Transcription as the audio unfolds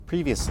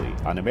Previously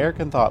on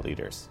American Thought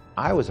Leaders.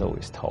 I was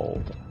always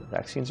told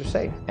vaccines are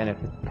safe. And if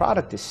the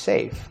product is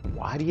safe,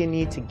 why do you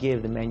need to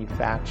give the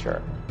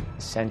manufacturer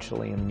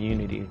essentially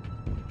immunity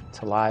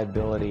to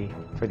liability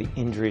for the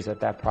injuries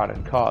that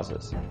product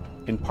causes?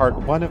 In part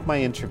one of my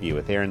interview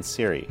with Aaron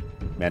Siri,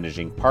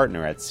 managing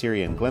partner at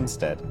Siri &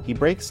 Glimstead, he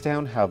breaks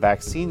down how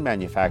vaccine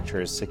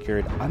manufacturers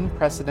secured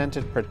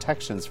unprecedented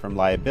protections from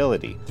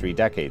liability 3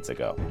 decades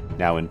ago.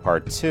 Now in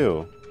part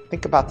two,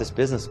 think about this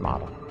business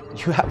model.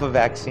 You have a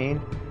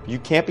vaccine, you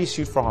can't be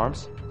sued for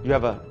harms, you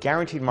have a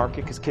guaranteed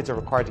market because kids are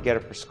required to get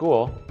it for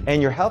school,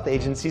 and your health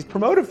agencies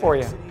promote it for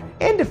you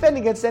and defend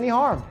against any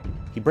harm.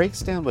 He breaks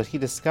down what he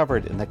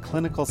discovered in the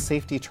clinical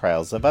safety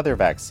trials of other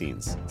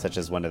vaccines, such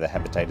as one of the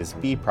hepatitis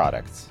B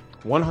products.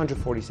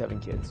 147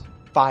 kids,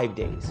 5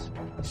 days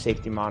of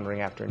safety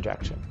monitoring after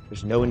injection.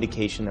 There's no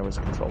indication there was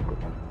a control group.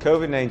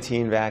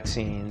 COVID-19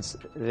 vaccines,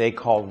 they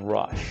called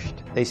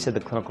rushed. They said the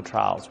clinical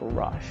trials were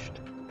rushed.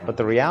 But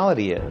the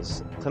reality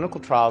is, clinical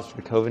trials for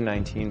the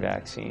COVID-19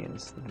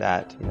 vaccines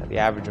that the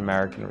average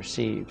American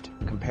received,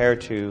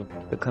 compared to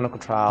the clinical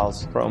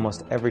trials for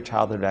almost every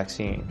childhood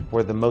vaccine,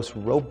 were the most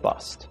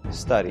robust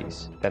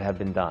studies that have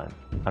been done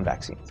on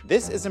vaccines.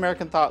 This is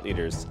American Thought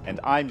Leaders, and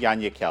I'm Jan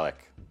Jekielek.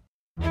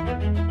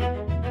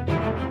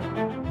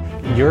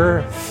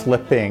 You're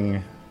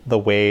flipping the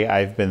way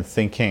I've been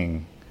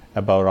thinking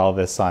about all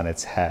this on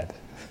its head,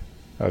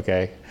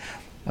 okay?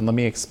 And let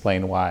me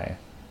explain why.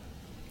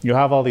 You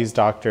have all these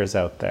doctors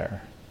out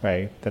there,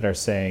 right, that are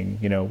saying,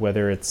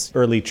 whether it's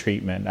early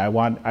treatment, I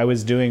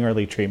was doing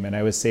early treatment,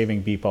 I was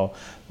saving people,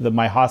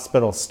 my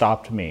hospital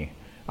stopped me.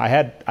 I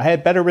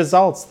had better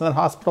results than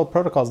hospital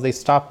protocols. They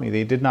stopped me.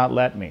 They did not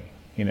let me.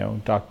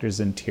 Doctors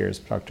in tears.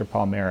 Dr.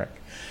 Paul Marik,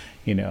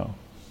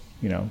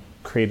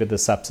 created the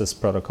sepsis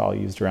protocol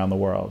used around the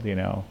world,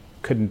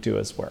 couldn't do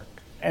his work.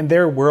 And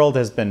their world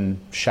has been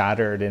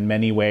shattered in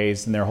many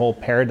ways, and their whole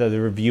paradigm,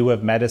 the review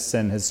of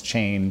medicine has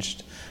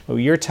changed. What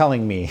you're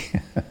telling me,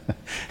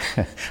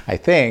 I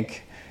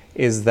think,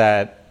 is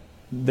that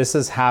this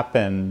has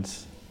happened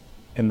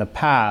in the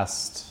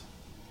past,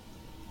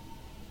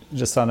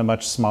 just on a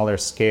much smaller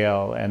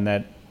scale, and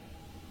that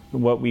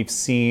what we've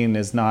seen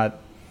is not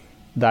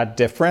that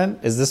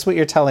different. Is this what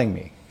you're telling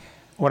me?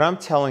 What I'm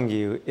telling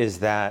you is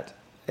that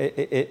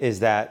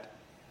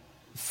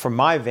from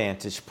my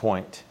vantage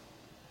point,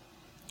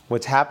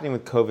 what's happening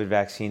with COVID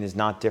vaccine is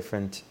not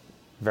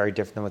very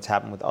different than what's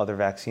happened with other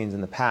vaccines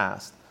in the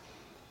past.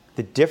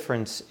 The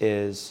difference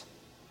is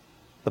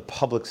the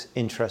public's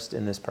interest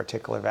in this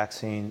particular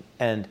vaccine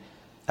and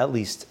at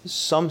least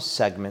some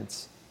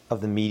segments of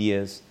the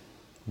media's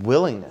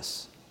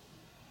willingness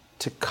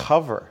to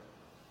cover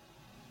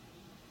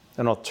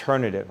an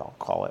alternative, I'll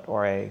call it,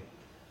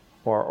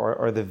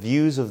 or the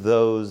views of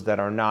those that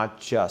are not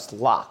just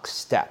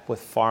lockstep with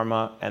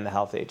pharma and the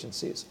health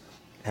agencies.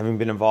 Having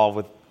been involved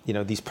with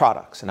these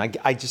products, and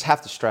I just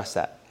have to stress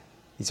that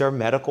these are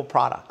medical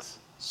products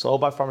sold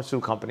by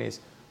pharmaceutical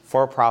companies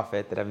for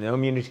profit that have no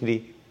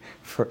immunity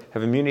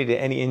to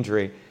any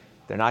injury.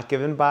 They're not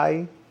given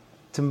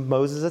to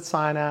Moses at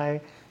Sinai.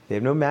 They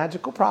have no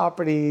magical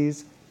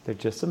properties. They're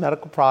just a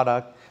medical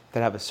product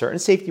that have a certain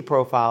safety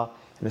profile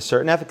and a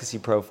certain efficacy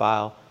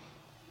profile.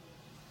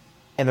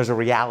 And there's a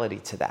reality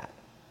to that.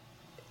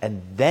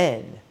 And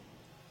then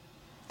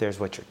there's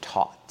what you're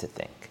taught to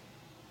think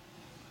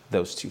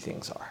those two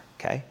things are,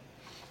 okay?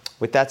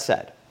 With that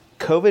said,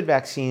 COVID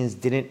vaccines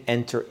didn't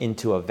enter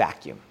into a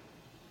vacuum.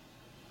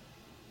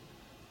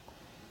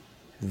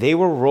 They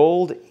were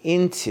rolled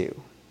into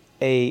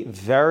a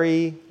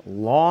very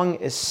long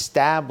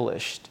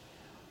established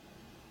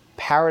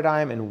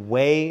paradigm and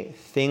way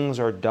things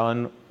are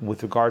done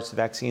with regards to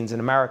vaccines in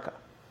America.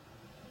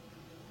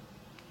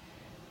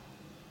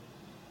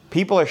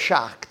 People are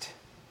shocked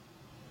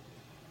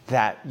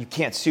that you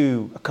can't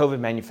sue a COVID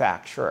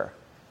manufacturer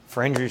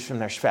for injuries from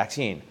their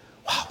vaccine.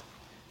 Wow,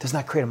 doesn't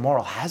that create a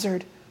moral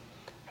hazard?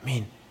 I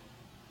mean,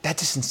 that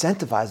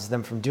disincentivizes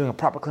them from doing a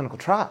proper clinical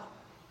trial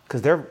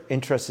because their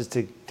interest is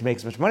to make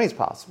as much money as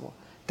possible.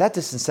 That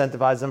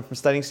disincentivizes them from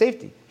studying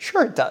safety.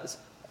 Sure it does.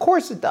 Of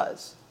course it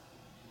does.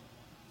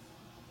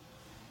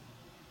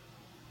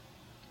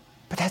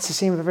 But that's the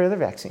same with every other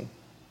vaccine.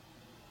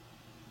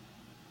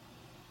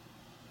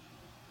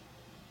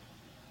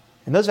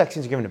 And those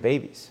vaccines are given to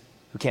babies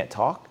who can't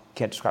talk,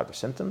 can't describe their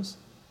symptoms.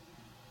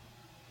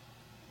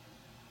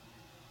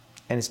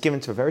 And it's given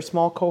to a very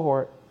small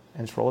cohort,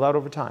 and it's rolled out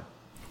over time.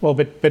 Well,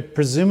 but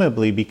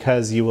presumably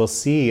because you will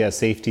see a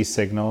safety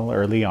signal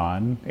early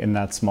on in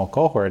that small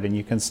cohort, and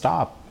you can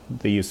stop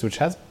the use, which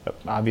has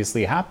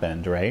obviously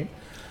happened, right?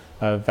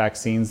 Of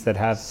vaccines that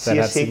have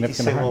significant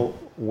signal harm.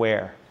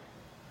 Where?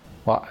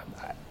 Well,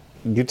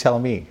 you tell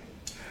me.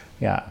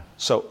 Yeah.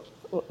 So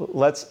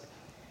let's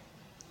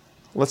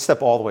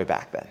step all the way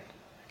back then,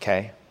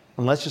 okay?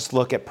 And let's just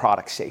look at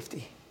product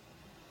safety.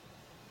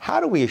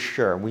 How do we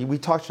assure? We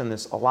touched on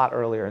this a lot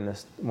earlier in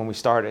this when we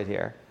started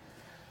here.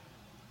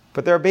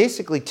 But there are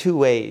basically 2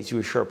 ways you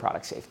assure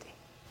product safety.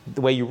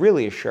 The way you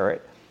really assure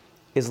it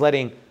is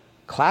letting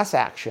class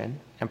action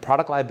and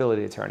product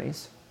liability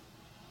attorneys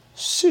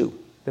sue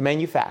the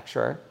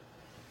manufacturer,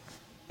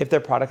 if their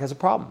product has a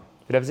problem,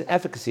 if it has an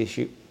efficacy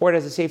issue, or it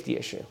has a safety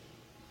issue.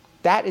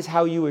 That is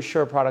how you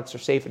assure products are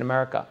safe in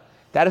America.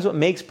 That is what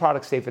makes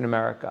products safe in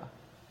America.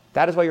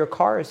 That is why your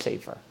car is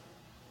safer.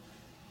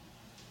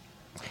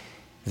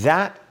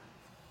 That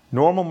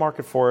normal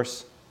market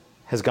force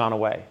has gone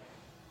away.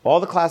 All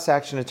the class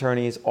action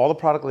attorneys, all the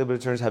product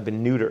liability attorneys have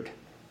been neutered.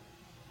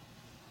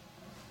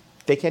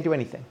 They can't do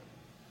anything.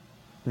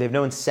 They have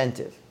no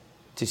incentive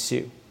to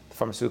sue the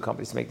pharmaceutical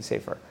companies to make them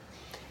safer.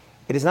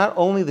 It is not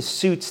only the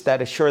suits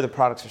that assure the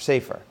products are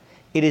safer,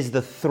 it is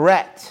the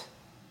threat,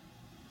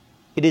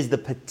 it is the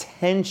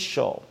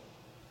potential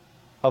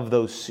of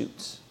those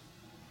suits,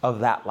 of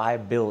that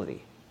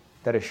liability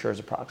that assures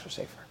the products are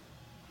safer.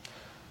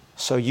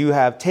 So you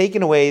have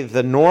taken away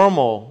the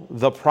normal,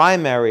 the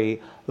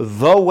primary,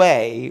 the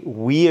way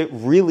we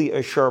really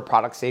assure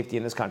product safety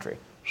in this country.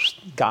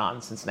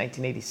 Gone since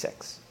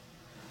 1986.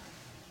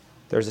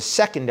 There's a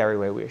secondary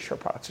way we assure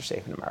products are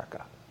safe in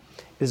America.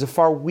 It is a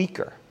far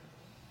weaker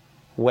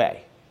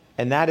way,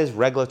 and that is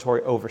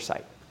regulatory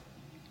oversight.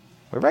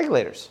 We have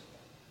regulators.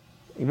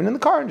 Even in the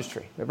car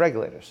industry, we have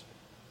regulators.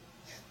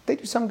 They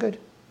do some good.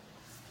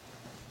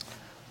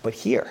 But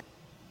here,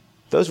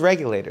 those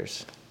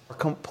regulators are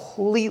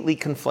completely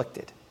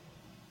conflicted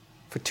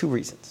for two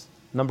reasons.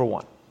 Number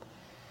one,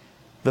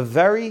 the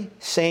very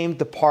same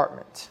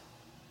department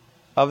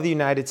of the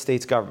United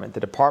States government, the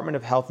Department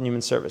of Health and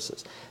Human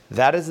Services,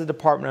 that is the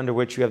department under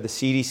which you have the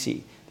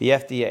CDC, the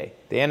FDA,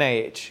 the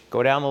NIH,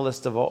 go down the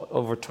list of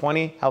over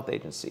 20 health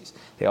agencies.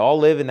 They all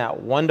live in that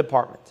one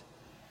department.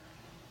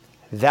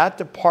 That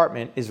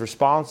department is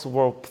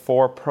responsible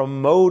for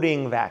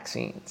promoting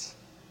vaccines.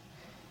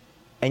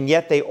 And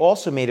yet they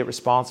also made it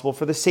responsible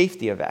for the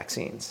safety of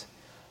vaccines.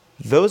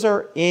 Those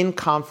are in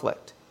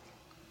conflict.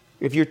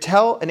 If you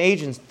tell an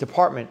agent's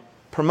department,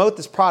 promote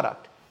this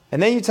product,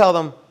 and then you tell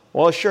them,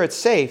 well, sure, it's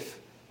safe,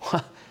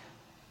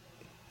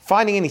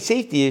 finding any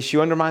safety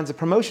issue undermines the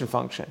promotion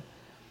function.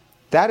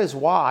 That is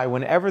why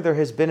whenever there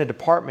has been a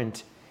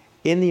department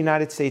in the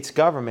United States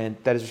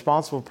government that is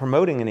responsible for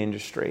promoting an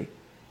industry,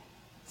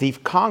 the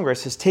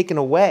Congress has taken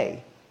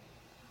away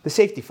the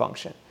safety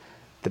function.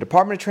 The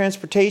Department of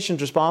Transportation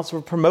is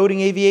responsible for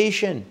promoting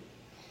aviation.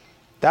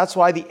 That's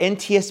why the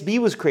NTSB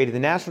was created, the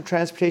National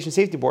Transportation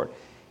Safety Board,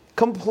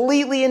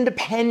 completely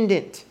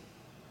independent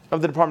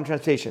of the Department of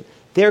Transportation.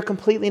 They're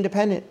completely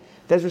independent.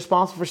 That is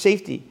responsible for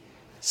safety.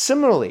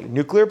 Similarly,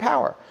 nuclear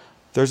power.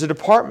 There's a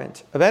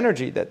Department of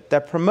Energy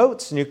that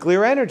promotes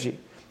nuclear energy.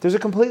 There's a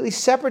completely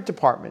separate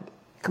department,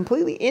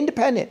 completely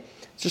independent.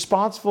 It's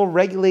responsible for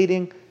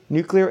regulating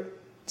nuclear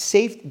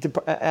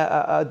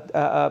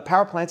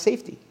power plant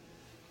safety.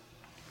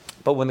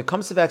 But when it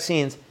comes to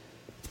vaccines,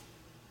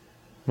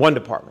 one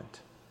department.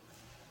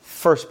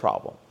 First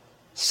problem.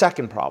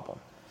 Second problem.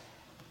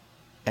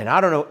 And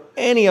I don't know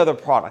any other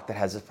product that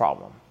has this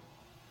problem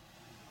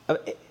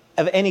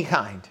of any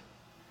kind,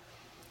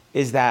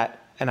 is that,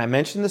 and I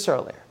mentioned this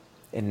earlier,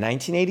 in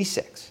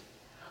 1986,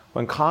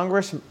 when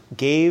Congress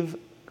gave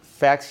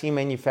vaccine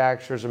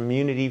manufacturers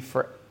immunity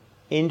for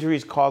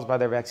injuries caused by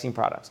their vaccine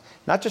products,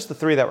 not just the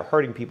 3 that were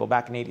hurting people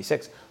back in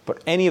 86,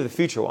 but any of the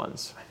future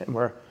ones,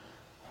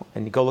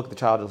 and you go look at the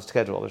childhood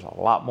schedule, there's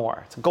a lot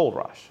more. It's a gold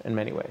rush in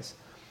many ways.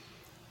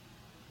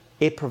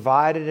 It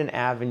provided an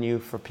avenue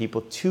for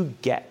people to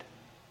get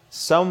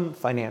some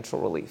financial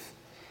relief.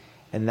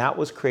 And that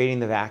was creating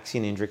the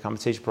Vaccine Injury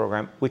Compensation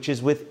Program, which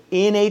is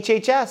within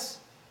HHS.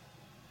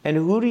 And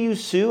who do you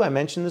sue? I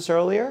mentioned this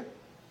earlier.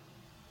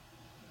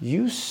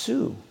 You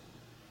sue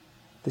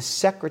the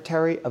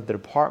Secretary of the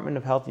Department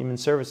of Health and Human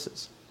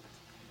Services.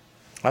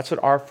 That's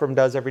what our firm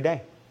does every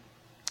day.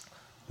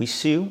 We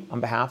sue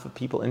on behalf of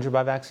people injured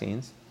by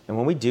vaccines. And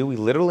when we do, we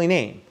literally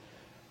name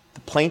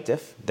the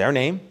plaintiff, their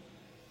name,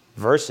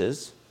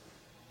 versus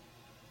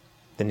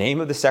the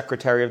name of the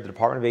Secretary of the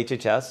Department of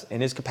HHS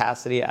in his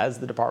capacity as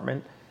the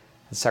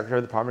Secretary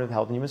of the Department of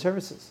Health and Human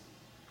Services.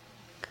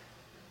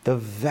 The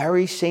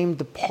very same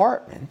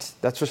department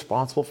that's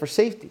responsible for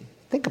safety.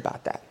 Think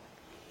about that.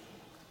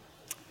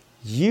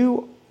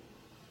 You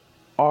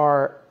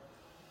are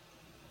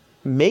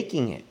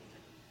making it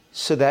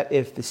so that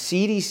if the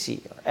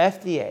CDC or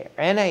FDA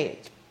or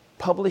NIH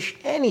publish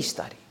any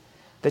study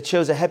that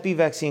shows a Hep B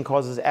vaccine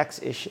causes X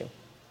issue,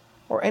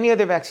 or any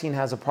other vaccine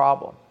has a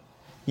problem,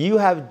 you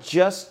have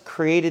just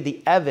created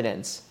the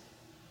evidence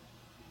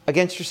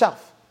against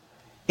yourself.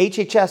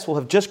 HHS will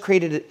have just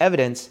created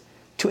evidence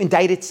to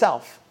indict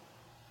itself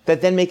that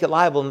then make it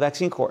liable in the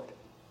vaccine court.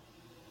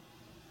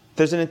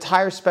 There's an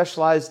entire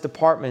specialized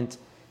department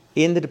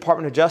in the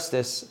Department of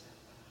Justice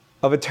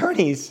of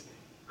attorneys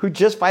who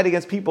just fight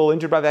against people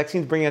injured by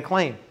vaccines bringing a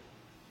claim.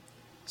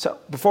 So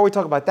before we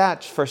talk about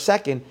that just for a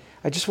second,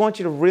 I just want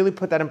you to really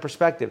put that in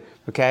perspective,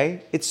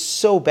 okay? It's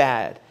so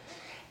bad.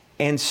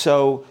 And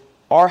so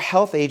our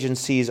health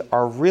agencies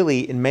are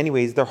really, in many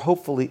ways, they're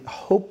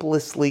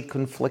hopelessly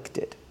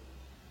conflicted.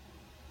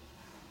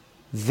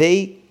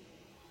 They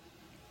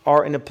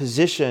are in a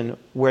position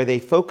where they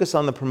focus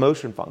on the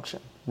promotion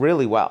function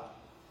really well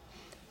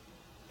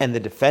and the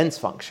defense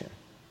function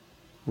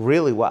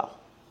really well.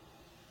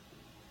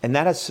 And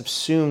that has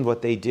subsumed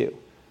what they do,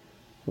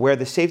 where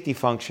the safety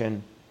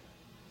function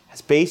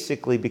has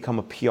basically become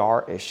a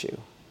PR issue.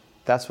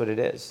 That's what it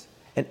is.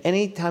 And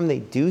anytime they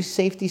do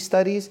safety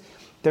studies,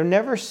 they're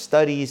never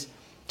studies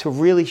to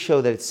really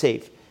show that it's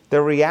safe.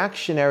 They're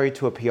reactionary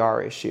to a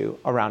PR issue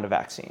around a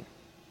vaccine.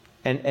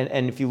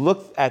 And if you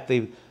look at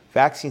the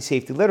vaccine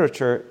safety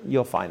literature,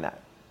 you'll find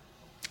that.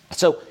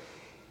 So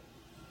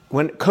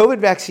when COVID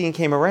vaccine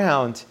came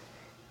around,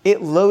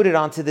 it loaded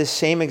onto this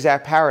same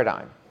exact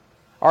paradigm.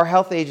 Our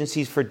health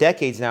agencies for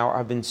decades now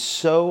have been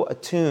so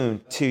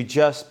attuned to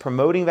just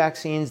promoting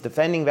vaccines,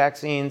 defending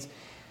vaccines.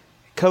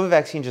 COVID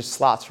vaccine just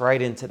slots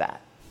right into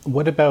that.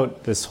 What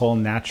about this whole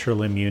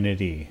natural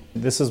immunity?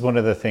 This is one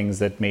of the things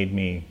that made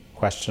me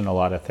question a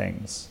lot of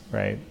things,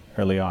 right?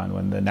 Early on,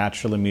 when the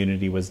natural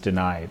immunity was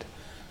denied,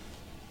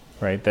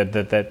 right? That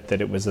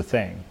it was a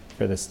thing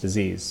for this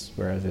disease,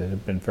 whereas it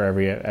had been for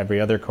every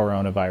other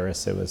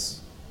coronavirus, it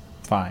was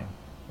fine,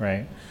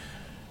 right?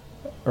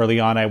 Early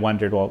on, I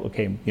wondered, well,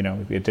 okay,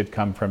 it did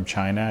come from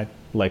China,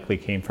 it likely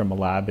came from a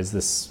lab. Is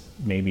this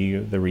maybe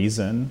the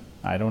reason?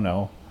 I don't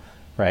know,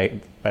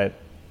 right? But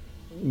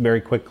very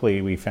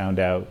quickly, we found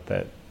out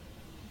that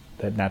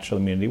natural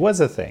immunity was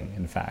a thing,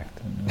 in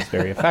fact, and it was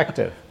very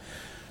effective.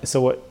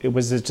 So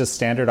was it just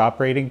standard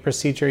operating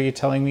procedure, are you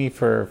telling me,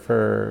 for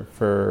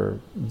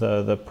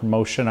the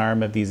promotion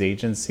arm of these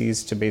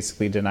agencies to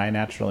basically deny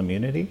natural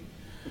immunity?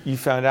 You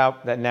found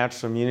out that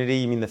natural immunity,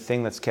 you mean the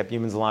thing that's kept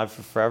humans alive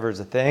for forever, is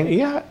a thing?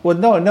 Yeah. Well,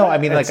 no. I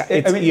mean,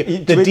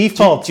 the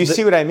default. Do you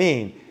see what I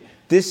mean?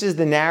 This is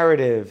the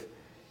narrative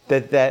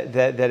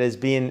that is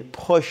being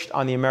pushed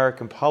on the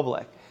American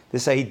public.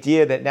 This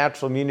idea that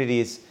natural immunity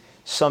is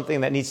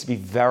something that needs to be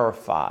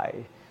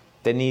verified,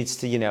 that needs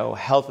to,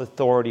 health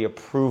authority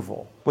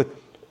approval. With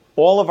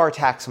all of our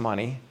tax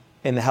money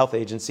in the health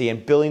agency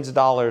and billions of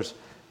dollars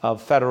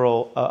of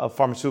federal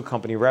pharmaceutical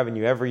company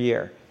revenue every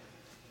year,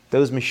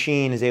 those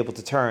machine is able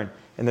to turn,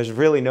 and there's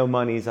really no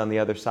monies on the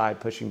other side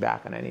pushing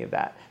back on any of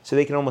that. So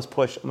they can almost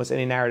push almost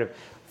any narrative.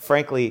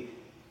 Frankly,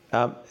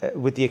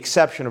 with the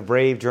exception of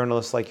brave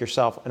journalists like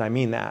yourself, and I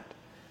mean that,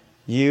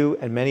 you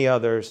and many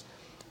others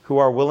who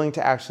are willing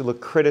to actually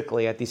look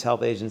critically at these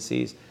health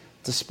agencies,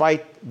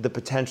 despite the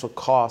potential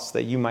costs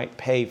that you might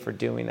pay for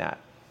doing that.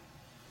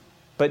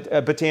 But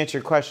to answer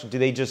your question, do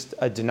they just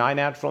deny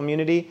natural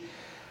immunity?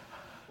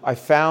 I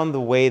found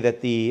the way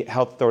that the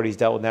health authorities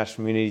dealt with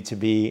natural immunity to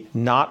be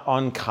not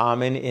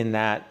uncommon in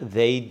that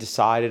they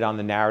decided on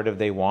the narrative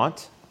they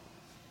want,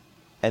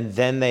 and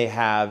then they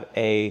have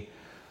a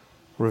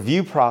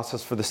review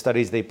process for the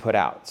studies they put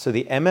out. So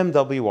the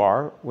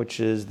MMWR, which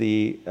is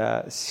the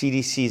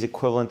CDC's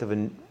equivalent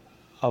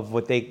of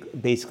what they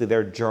basically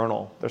their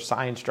journal, their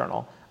science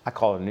journal. I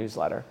call it a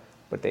newsletter,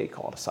 but they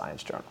call it a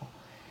science journal.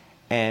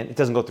 And it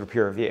doesn't go through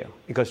peer review.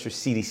 It goes through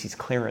CDC's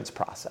clearance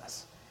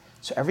process.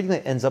 So everything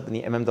that ends up in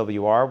the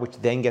MMWR, which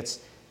then gets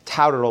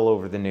touted all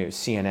over the news,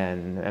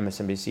 CNN,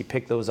 MSNBC,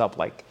 pick those up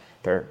like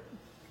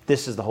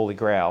this is the holy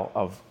grail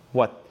of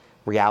what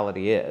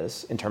reality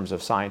is in terms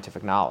of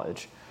scientific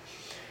knowledge.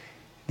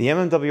 The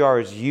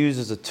MMWR is used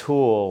as a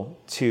tool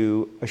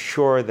to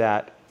assure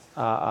that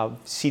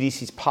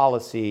CDC's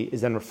policy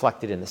is then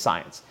reflected in the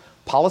science.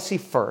 Policy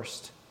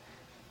first.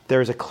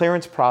 There is a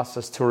clearance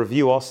process to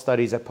review all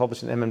studies that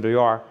publish in the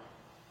MMWR.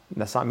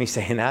 That's not me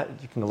saying that.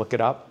 You can look it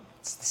up.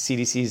 It's the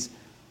CDC's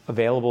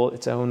available,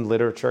 its own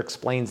literature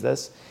explains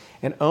this.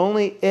 And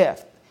only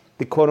if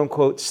the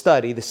quote-unquote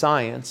study, the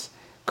science,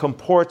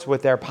 comports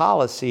with their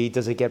policy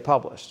does it get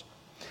published.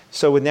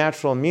 So with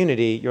natural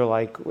immunity, you're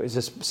like, is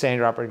this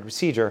standard operating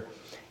procedure?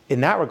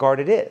 In that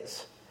regard, it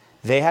is.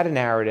 They had a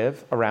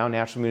narrative around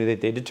natural immunity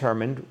that they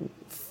determined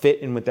fit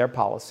in with their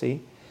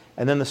policy,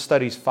 and then the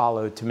studies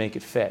followed to make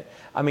it fit.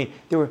 I mean,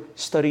 there were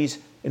studies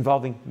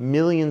involving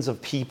millions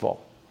of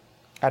people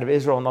out of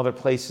Israel and other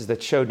places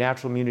that showed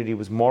natural immunity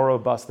was more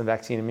robust than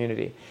vaccine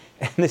immunity.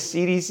 And the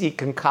CDC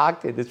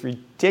concocted this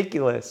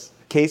ridiculous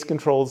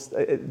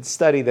case-controlled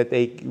study that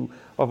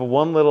of a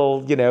one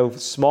little,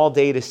 small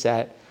data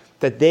set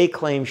that they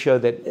claim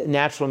showed that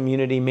natural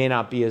immunity may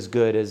not be as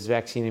good as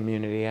vaccine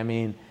immunity. I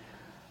mean,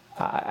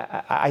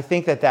 I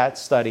think that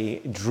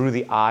study drew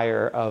the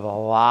ire of a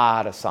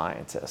lot of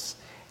scientists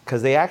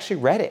because they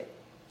actually read it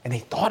and they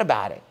thought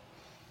about it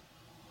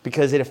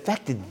because it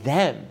affected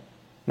them,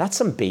 not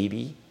some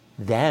baby,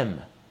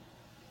 them,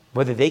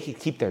 whether they could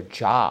keep their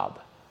job,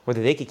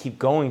 whether they could keep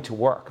going to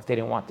work if they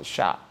didn't want the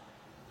shot.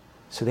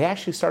 So they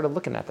actually started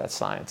looking at that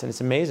science, and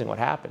it's amazing what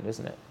happened,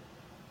 isn't it?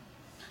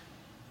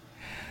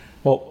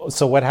 Well,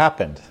 so what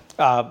happened?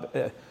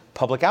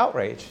 Public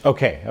outrage.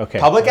 Okay.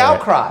 Public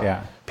outcry. Right.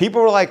 Yeah.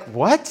 People were like,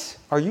 what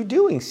are you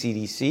doing,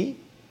 CDC?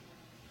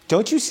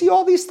 Don't you see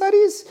all these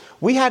studies?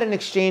 We had an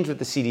exchange with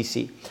the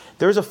CDC.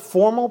 There's a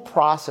formal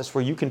process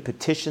where you can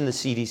petition the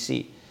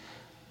CDC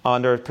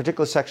under a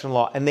particular section of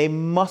law, and they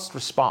must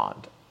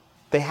respond.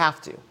 They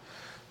have to.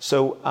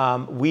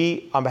 So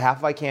we, on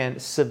behalf of ICANN,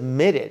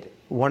 submitted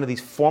one of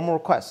these formal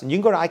requests. And you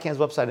can go to ICANN's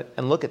website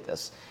and look at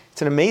this.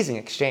 It's an amazing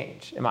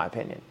exchange, in my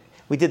opinion.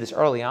 We did this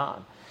early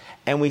on.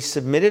 And we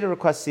submitted a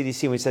request to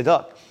CDC, and we said,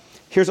 look,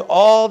 Here's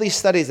all these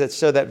studies that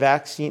show that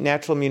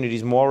natural immunity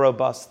is more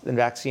robust than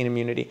vaccine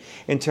immunity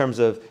in terms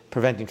of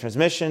preventing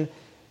transmission,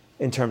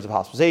 in terms of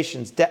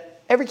hospitalizations, death,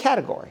 every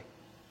category.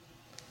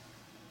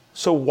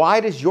 So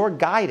why does your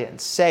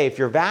guidance say if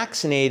you're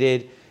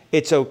vaccinated,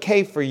 it's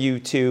okay for you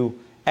to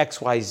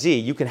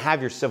XYZ? You can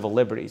have your civil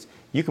liberties.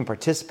 You can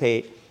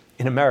participate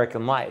in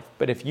American life.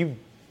 But if you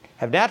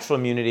have natural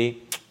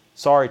immunity,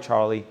 sorry,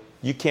 Charlie,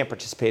 you can't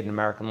participate in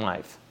American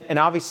life. And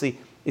obviously,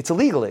 it's a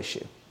legal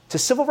issue. It's a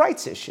civil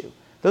rights issue.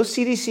 Those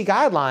CDC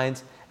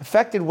guidelines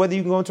affected whether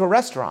you can go into a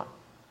restaurant,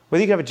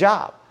 whether you can have a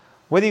job,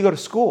 whether you go to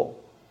school.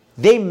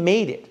 They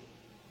made it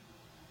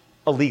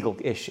a legal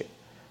issue.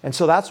 And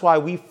so that's why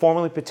we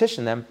formally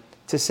petitioned them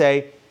to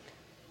say,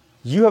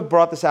 you have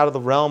brought this out of the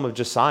realm of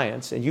just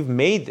science, and you've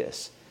made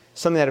this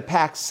something that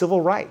impacts civil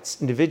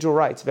rights, individual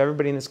rights of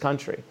everybody in this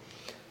country.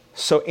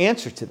 So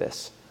answer to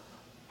this.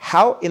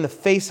 How, in the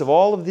face of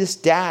all of this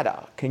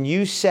data, can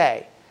you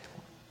say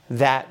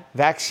that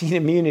vaccine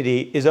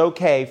immunity is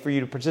okay for you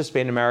to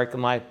participate in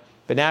American life,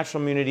 but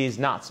natural immunity is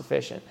not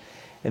sufficient?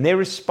 And they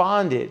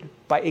responded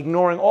by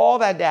ignoring all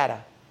that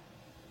data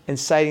and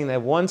citing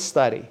that one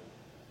study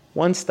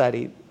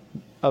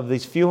of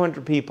these few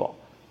hundred people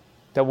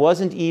that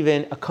wasn't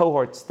even a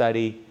cohort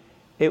study.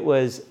 It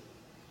was,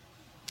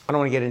 I don't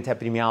want to get into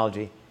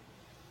epidemiology.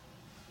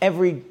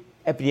 Every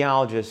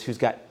epidemiologist who's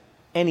got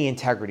any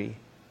integrity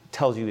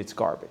tells you it's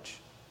garbage.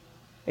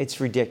 It's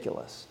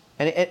ridiculous.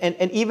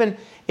 And even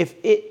if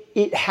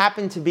it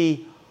happened to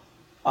be,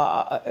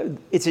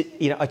 it's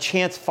a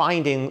chance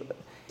finding,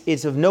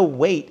 it's of no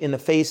weight in the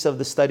face of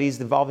the studies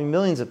involving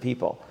millions of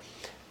people.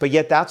 But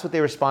yet that's what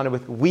they responded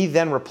with. We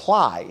then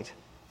replied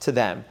to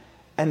them,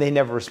 and they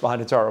never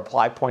responded to our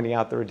reply, pointing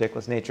out the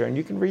ridiculous nature. And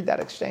you can read that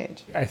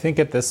exchange. I think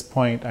at this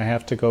point, I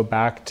have to go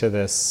back to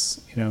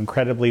this,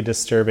 incredibly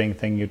disturbing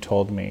thing you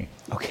told me.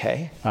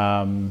 Okay.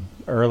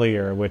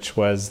 Earlier, which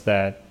was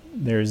that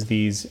there's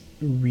these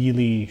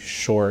really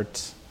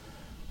short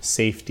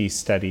safety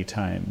study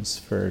times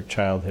for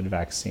childhood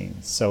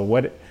vaccines. So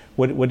what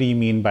do you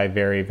mean by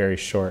very, very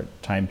short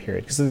time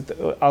period? Because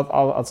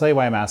I'll tell you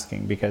why I'm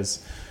asking,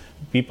 because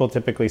people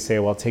typically say,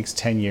 well, it takes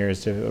 10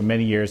 years or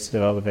many years to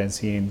develop a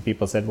vaccine.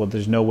 People said, well,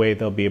 there's no way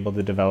they'll be able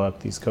to develop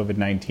these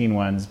COVID-19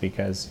 ones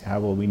because how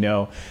will we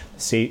know?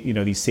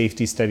 These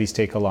safety studies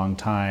take a long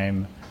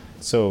time.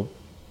 So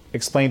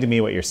explain to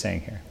me what you're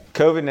saying here.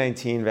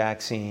 COVID-19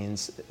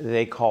 vaccines,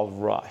 they called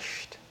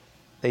rushed.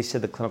 They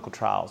said the clinical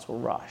trials were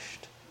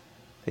rushed.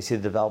 They said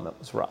the development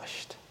was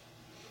rushed.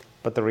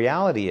 But the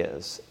reality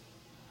is,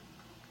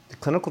 the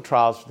clinical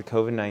trials for the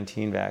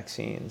COVID-19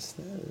 vaccines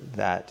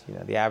that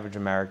the average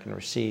American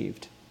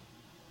received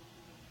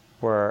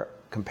were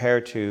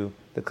compared to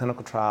the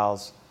clinical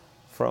trials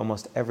for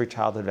almost every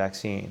childhood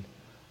vaccine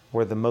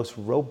were the most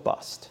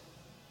robust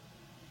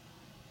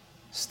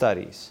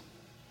studies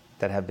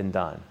that have been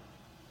done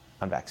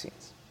on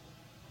vaccines.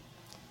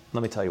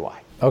 Let me tell you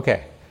why.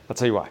 Okay. I'll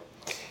tell you why.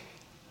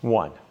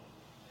 One,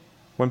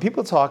 when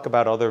people talk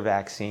about other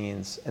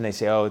vaccines and they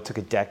say, oh, it took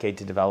a decade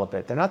to develop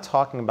it, they're not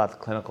talking about the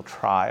clinical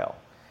trial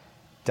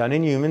done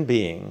in human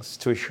beings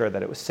to assure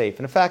that it was safe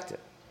and effective.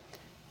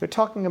 They're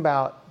talking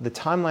about the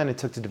timeline it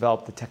took to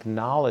develop the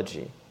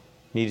technology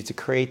needed to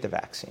create the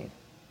vaccine.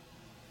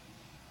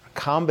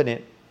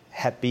 Recombinant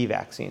Hep B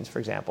vaccines, for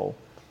example,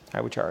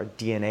 which are a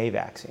DNA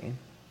vaccine,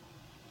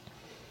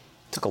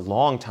 took a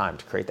long time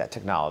to create that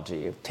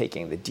technology of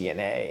taking the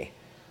DNA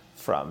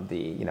from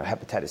the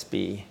hepatitis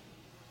B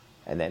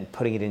and then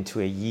putting it into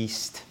a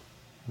yeast,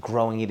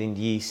 growing it in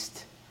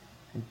yeast,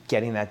 and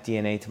getting that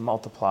DNA to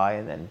multiply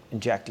and then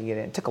injecting it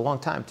in. It took a long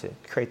time to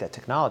create that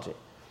technology.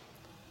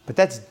 But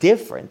that's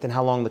different than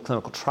how long the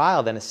clinical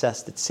trial then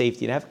assessed its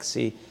safety and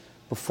efficacy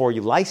before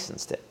you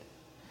licensed it.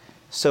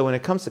 So when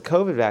it comes to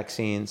COVID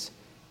vaccines,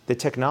 the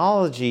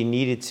technology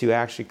needed to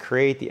actually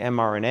create the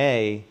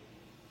mRNA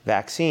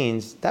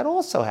vaccines, that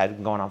also had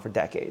been going on for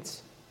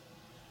decades.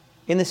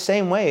 In the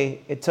same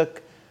way, it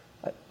took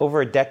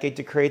over a decade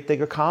to create the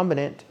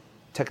recombinant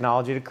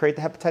technology to create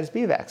the hepatitis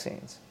B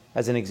vaccines,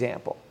 as an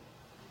example.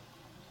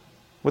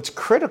 What's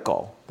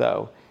critical,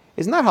 though,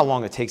 is not how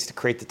long it takes to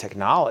create the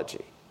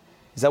technology,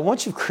 is that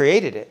once you've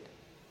created it,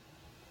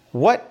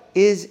 what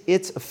is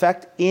its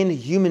effect in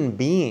human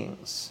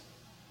beings?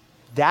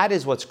 That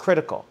is what's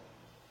critical.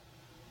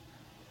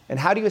 And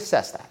how do you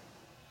assess that?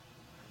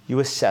 You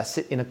assess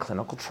it in a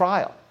clinical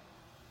trial,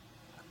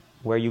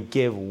 where you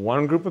give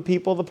one group of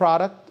people the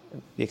product,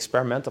 the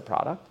experimental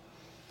product,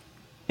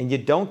 and you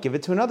don't give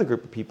it to another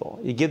group of people.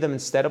 You give them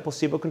instead a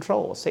placebo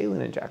control, a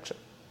saline injection.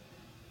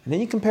 And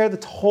then you compare the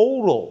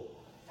total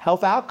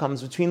health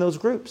outcomes between those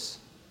groups.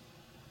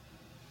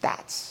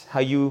 That's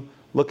how you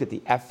look at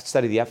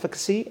study the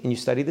efficacy and you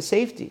study the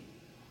safety.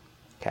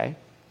 Okay?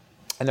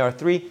 And there are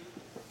three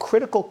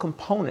critical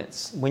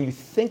components when you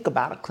think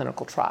about a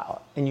clinical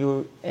trial and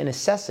you're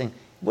assessing,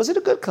 was it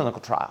a good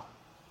clinical trial?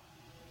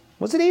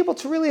 Was it able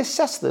to really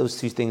assess those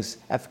two things,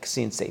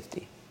 efficacy and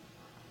safety?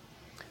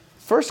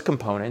 First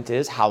component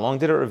is how long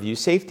did it review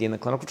safety in the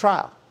clinical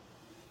trial?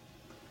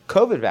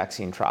 COVID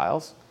vaccine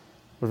trials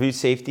reviewed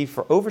safety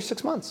for over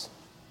 6 months.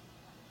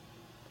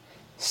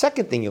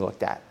 Second thing you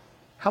looked at,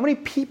 how many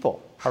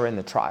people are in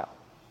the trial?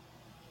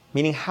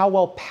 Meaning, how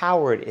well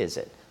powered is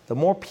it? The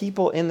more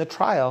people in the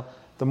trial,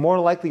 the more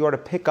likely you are to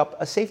pick up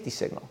a safety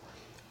signal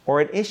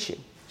or an issue.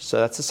 So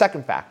that's the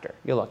second factor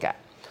you look at.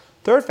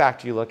 Third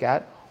factor you look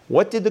at,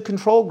 what did the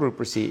control group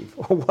receive?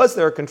 Or was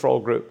there a control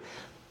group?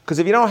 Because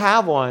if you don't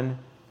have one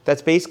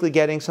that's basically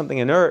getting something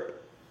inert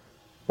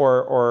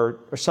or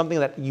something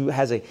that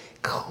has a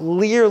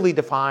clearly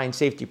defined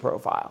safety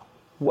profile,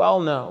 well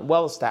known,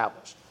 well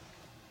established,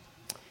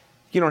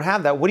 you don't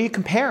have that, what are you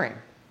comparing?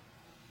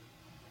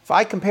 If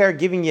I compare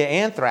giving you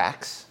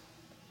anthrax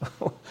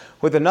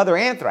with another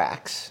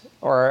anthrax,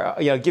 or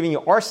giving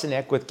you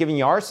arsenic with giving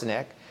you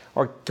arsenic,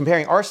 or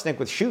comparing arsenic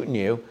with shooting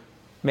you,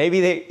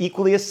 maybe they're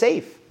equally as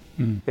safe.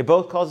 They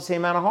both cause the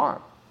same amount of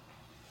harm.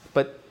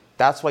 But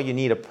that's why you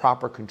need a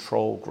proper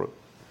control group.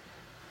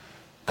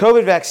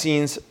 COVID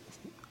vaccines,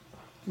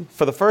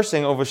 for the first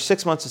thing, over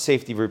 6 months of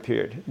safety review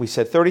period, we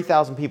said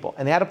 30,000 people,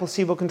 and they had a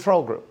placebo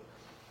control group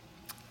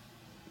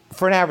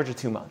for an average of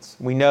 2 months.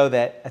 We know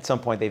that at some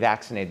point they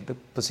vaccinated the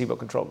placebo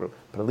control group,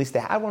 but at least they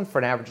had one for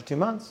an average of 2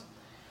 months.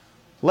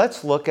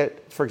 Let's look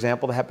at, for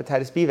example, the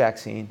hepatitis B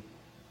vaccine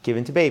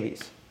given to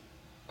babies.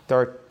 There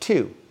are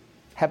 2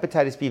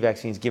 hepatitis B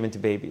vaccines given to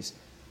babies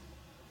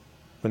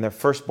when they're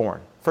first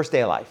born, first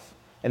day of life,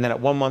 and then at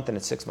 1 month and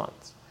at 6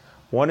 months.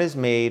 One is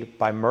made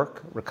by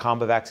Merck,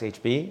 Recombavax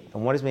HB,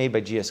 and one is made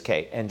by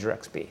GSK,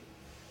 Engerix-B.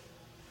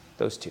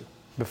 Those 2.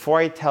 Before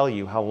I tell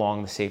you how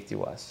long the safety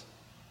was,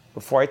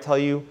 before I tell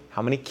you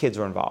how many kids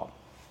were involved,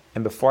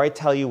 and before I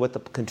tell you what the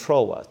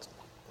control was,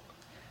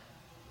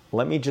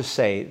 let me just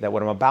say that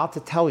what I'm about to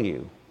tell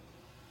you,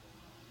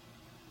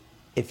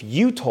 if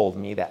you told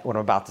me that what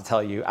I'm about to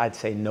tell you, I'd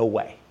say no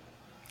way.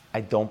 I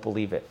don't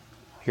believe it.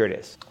 Here it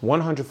is.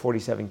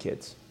 147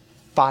 kids,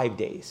 5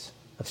 days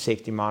of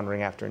safety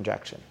monitoring after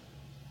injection.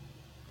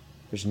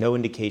 There's no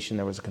indication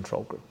there was a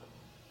control group.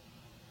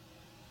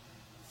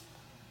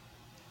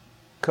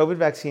 COVID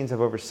vaccines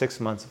have over 6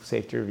 months of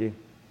safety review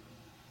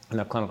in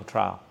a clinical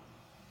trial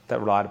that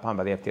relied upon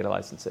by the FDA to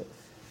license it.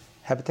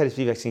 Hepatitis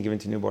B vaccine given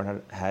to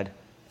newborn had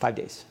 5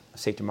 days of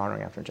safety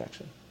monitoring after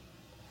injection.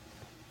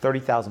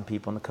 30,000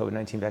 people in the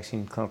COVID-19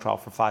 vaccine clinical trial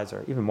for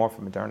Pfizer, even more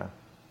for Moderna.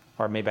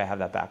 Or maybe I have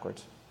that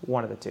backwards.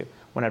 One of the two.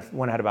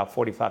 One had about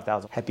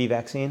 45,000. Hep B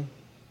vaccine,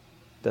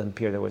 doesn't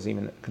appear there was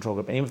even a control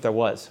group. And even if there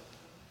was,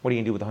 what are you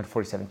going to do with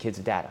 147 kids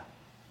of data?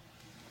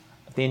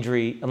 If the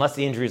injury, unless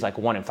the injury is like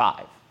 1 in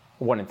 5,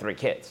 or 1 in 3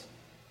 kids,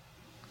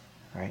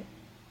 right?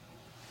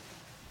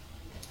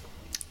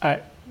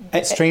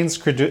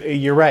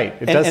 You're right.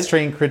 It does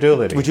strain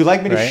credulity. Would you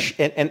like me to?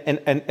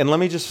 Right? And let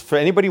me just, for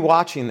anybody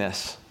watching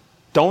this,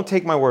 don't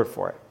take my word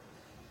for it.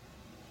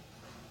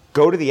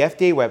 Go to the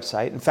FDA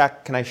website. In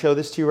fact, can I show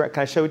this to you?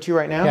 Can I show it to you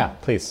right now? Yeah,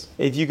 please.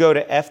 If you go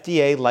to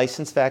FDA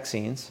licensed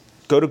vaccines,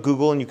 go to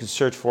Google and you can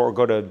search for, or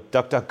go to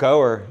DuckDuckGo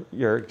or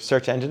your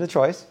search engine of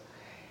choice,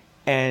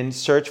 and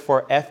search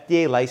for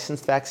FDA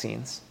licensed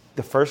vaccines.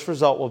 The first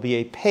result will be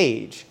a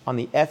page on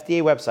the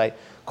FDA website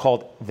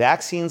called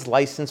Vaccines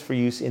Licensed for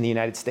Use in the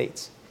United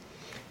States.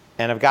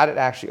 And I've got it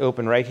actually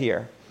open right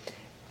here.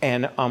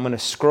 And I'm going to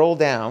scroll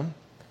down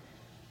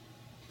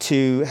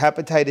to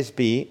hepatitis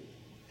B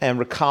and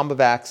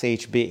Recombavax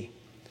HB.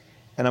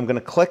 And I'm going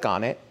to click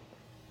on it.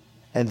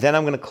 And then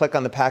I'm going to click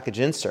on the package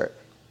insert.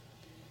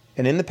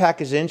 And in the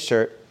package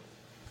insert,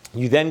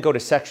 you then go to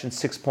section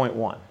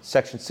 6.1.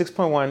 Section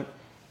 6.1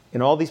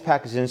 in all these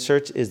package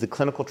inserts is the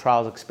clinical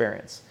trials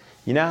experience.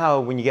 You know how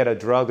when you get a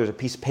drug, there's a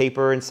piece of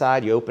paper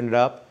inside, you open it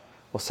up?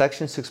 Well,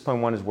 section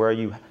 6.1 is where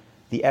the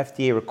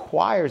FDA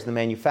requires the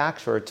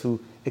manufacturer to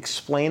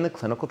explain the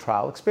clinical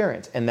trial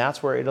experience. And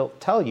that's where it'll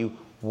tell you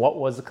what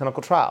was the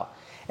clinical trial.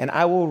 And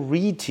I will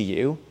read to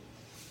you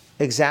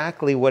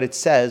exactly what it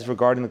says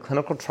regarding the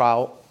clinical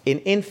trial in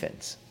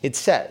infants. It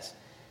says,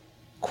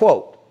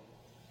 quote,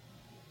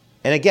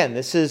 and again,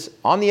 this is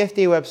on the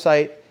FDA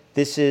website,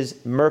 this is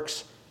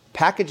Merck's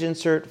package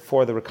insert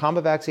for the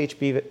Recombavax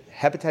HB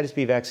hepatitis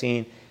B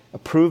vaccine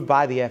approved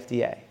by the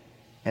FDA.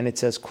 And it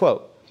says,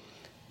 quote,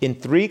 in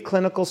 3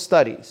 clinical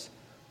studies,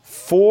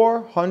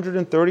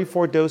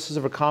 434 doses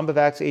of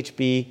Recombavax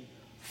HB,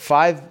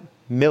 5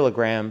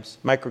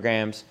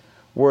 micrograms,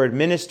 were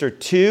administered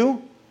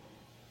to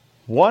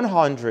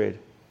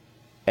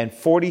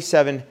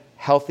 147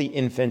 healthy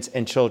infants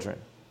and children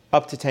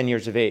up to 10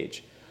 years of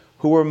age,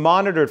 who were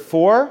monitored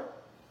for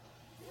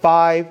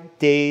 5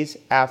 days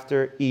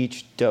after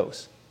each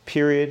dose,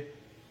 period,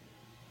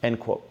 end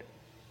quote.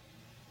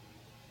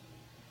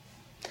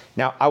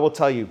 Now, I will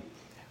tell you,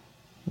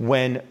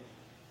 when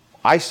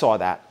I saw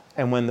that,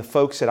 and when the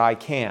folks at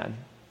ICANN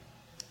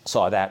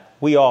saw that,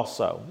 we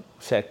also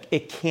said,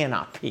 it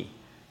cannot be.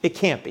 It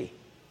can't be.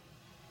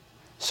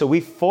 So we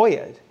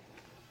FOIA'd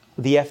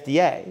the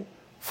FDA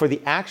for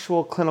the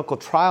actual clinical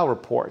trial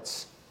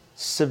reports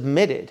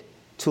submitted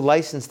to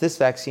license this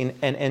vaccine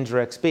and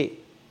Engerix-B.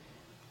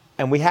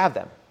 And we have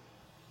them.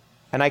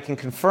 And I can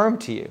confirm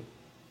to you,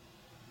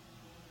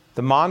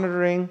 the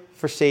monitoring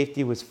for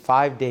safety was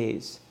 5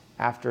 days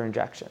after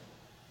injection.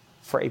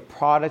 for a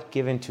product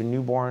given to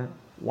newborn,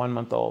 1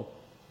 month old,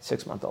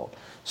 6 month old.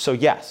 So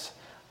yes,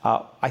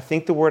 I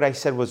think the word I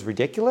said was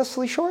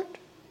ridiculously short.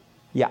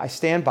 Yeah, I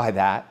stand by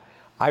that.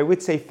 I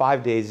would say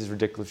 5 days is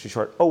ridiculously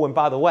short. Oh, and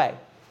by the way,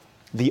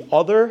 the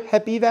other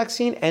Hep B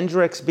vaccine,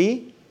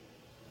 Engerix-B,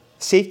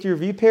 safety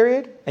review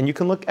period, and you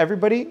can look,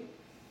 everybody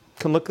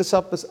can look this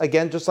up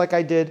again, just like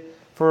I did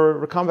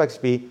for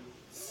Recombix-B,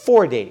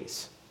 4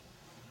 days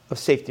of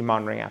safety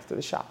monitoring after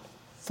the shot.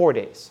 4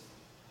 days.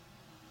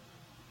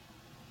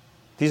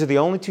 These are the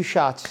only 2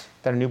 shots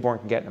that a newborn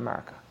can get in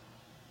America.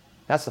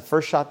 That's the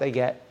first shot they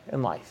get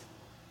in life.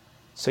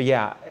 So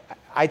yeah,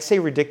 I'd say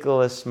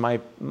ridiculous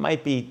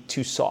might be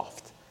too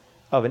soft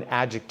of an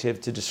adjective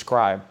to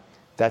describe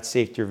that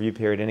safety review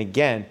period. And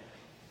again,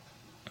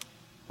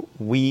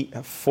 we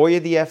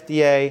FOIA the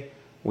FDA.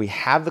 We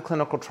have the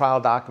clinical trial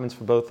documents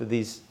for both of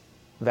these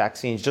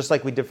vaccines, just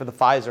like we did for the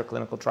Pfizer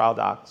clinical trial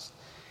docs.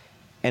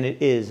 And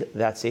it is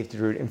that safety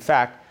route. In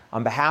fact,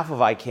 on behalf of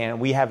ICANN,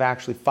 we have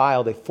actually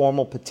filed a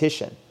formal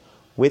petition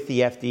with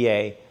the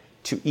FDA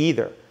to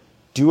either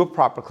do a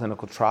proper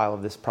clinical trial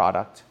of this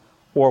product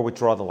or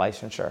withdraw the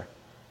licensure.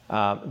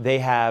 They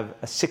have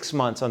 6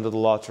 months under the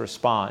law to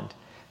respond.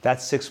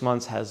 That 6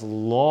 months has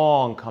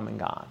long come and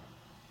gone.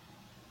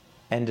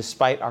 And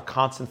despite our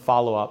constant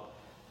follow-up,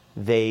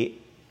 they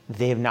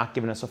have not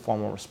given us a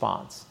formal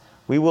response.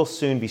 We will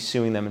soon be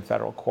suing them in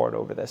federal court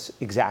over this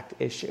exact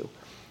issue.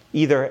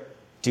 Either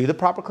do the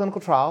proper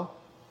clinical trial,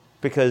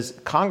 because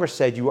Congress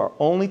said you are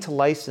only to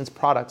license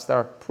products that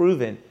are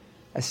proven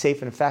as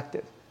safe and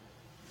effective.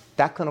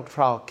 That clinical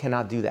trial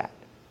cannot do that.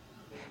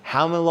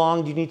 How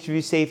long do you need to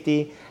do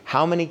safety?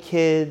 How many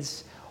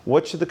kids?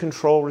 What should the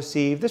control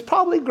receive? There's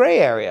probably a gray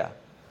area.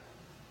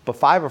 But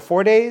 5 or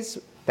 4 days,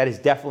 that is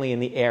definitely in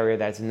the area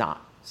that's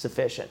not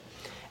sufficient.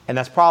 And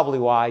that's probably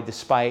why,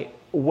 despite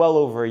well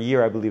over a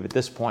year, I believe at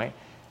this point,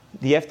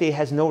 the FDA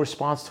has no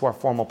response to our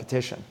formal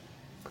petition.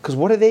 Because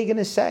what are they going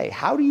to say?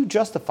 How do you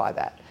justify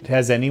that?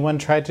 Has anyone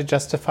tried to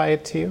justify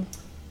it to you?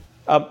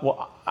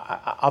 Well,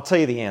 I'll tell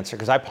you the answer,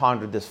 because I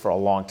pondered this for a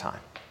long time.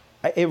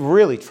 It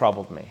really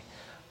troubled me.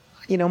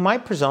 You know, my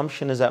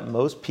presumption is that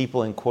most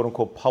people in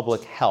quote-unquote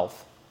public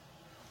health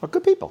are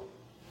good people.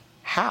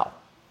 How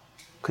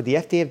could the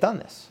FDA have done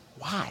this?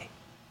 Why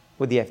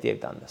would the FDA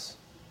have done this?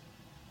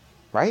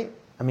 Right?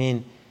 I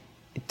mean,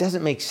 it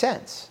doesn't make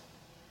sense.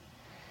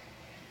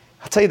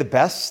 I'll tell you the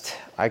best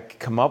I could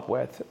come up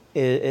with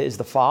is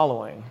the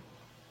following.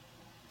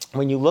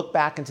 When you look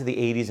back into the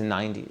 80s and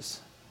 90s,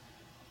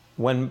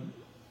 when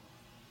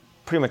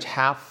pretty much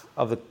half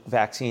of the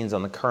vaccines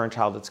on the current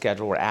childhood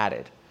schedule were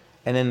added,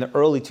 and in the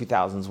early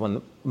 2000s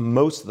when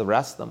most of the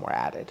rest of them were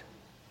added,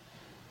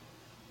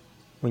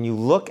 when you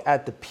look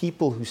at the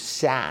people who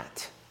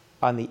sat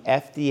on the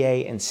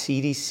FDA and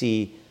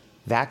CDC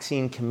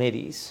vaccine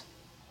committees,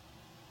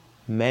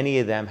 many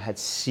of them had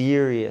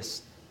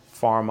serious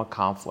pharma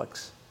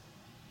conflicts.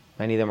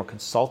 Many of them were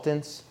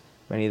consultants.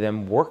 Many of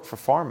them worked for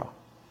pharma.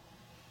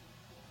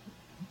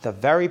 The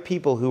very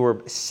people who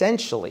were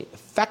essentially,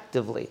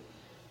 effectively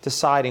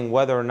deciding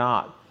whether or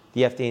not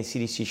the FDA and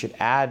CDC should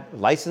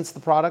license the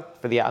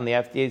product on the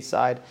FDA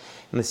side,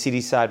 and the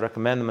CDC side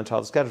recommend them on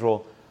childhood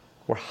schedule,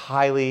 were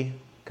highly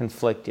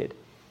conflicted.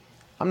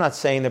 I'm not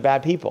saying they're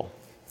bad people.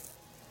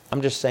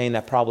 I'm just saying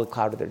that probably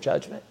clouded their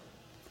judgment.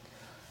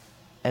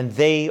 And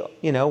they,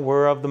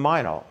 were of the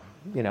mind,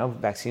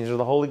 vaccines are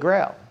the holy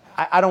grail.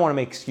 I don't want to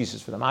make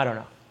excuses for them. I don't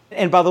know.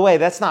 And by the way,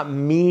 that's not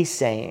me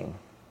saying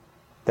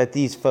that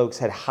these folks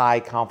had high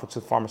conflicts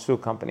with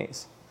pharmaceutical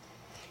companies.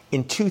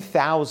 In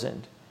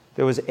 2000,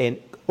 there was an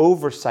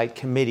oversight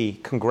committee,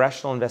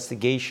 congressional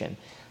investigation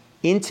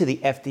into the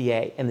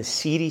FDA and the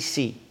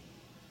CDC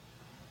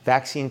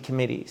vaccine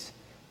committees.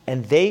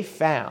 And they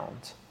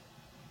found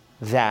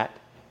that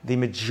the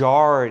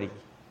majority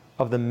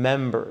of the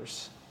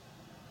members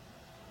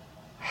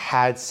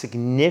had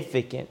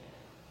significant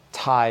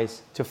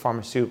ties to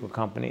pharmaceutical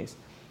companies.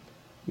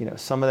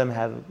 Some of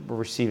them were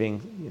receiving,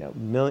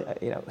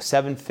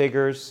 seven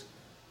figures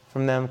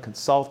from them,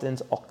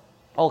 consultants,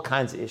 all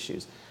kinds of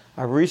issues.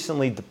 I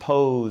recently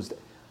deposed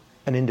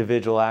an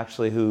individual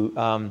actually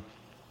who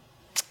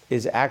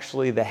is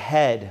actually the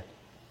head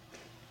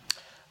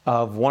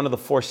of one of the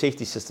 4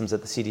 safety systems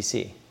at the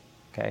CDC.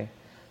 Okay,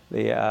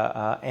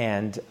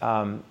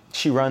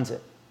 she runs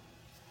it.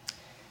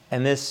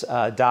 And this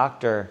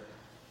doctor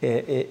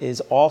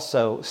is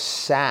also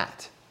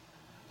sat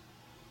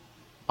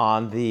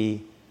on the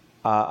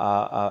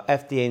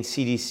FDA and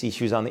CDC.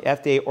 She was on the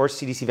FDA or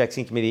CDC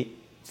vaccine committee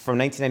from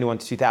 1991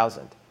 to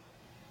 2000.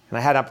 And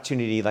I had an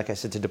opportunity, like I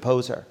said, to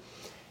depose her.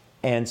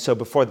 And so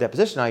before the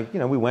deposition,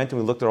 we went and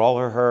we looked at all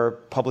of her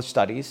published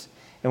studies.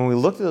 And when we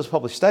looked at those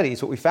published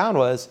studies, what we found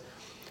was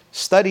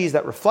studies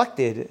that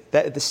reflected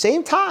that at the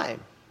same time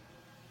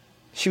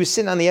she was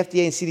sitting on the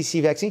FDA and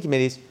CDC vaccine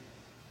committees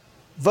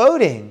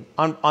voting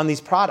on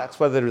these products,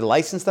 whether to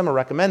license them or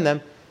recommend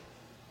them,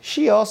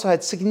 she also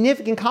had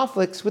significant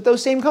conflicts with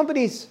those same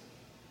companies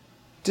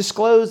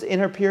disclosed in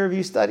her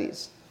peer-reviewed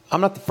studies.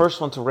 I'm not the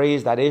first one to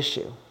raise that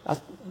issue,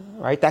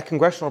 right? That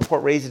congressional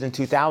report raised it in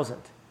 2000.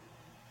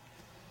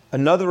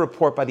 Another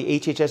report by the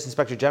HHS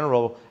Inspector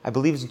General, I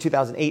believe it was in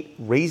 2008,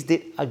 raised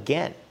it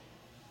again.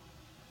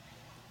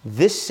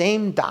 This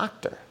same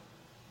doctor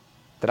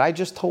that I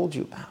just told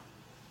you about,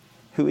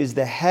 who is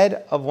the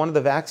head of one of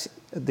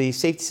the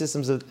safety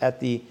systems at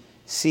the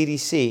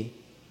CDC,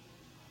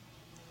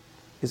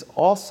 is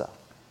also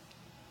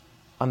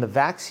on the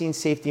Vaccine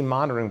Safety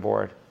Monitoring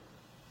Board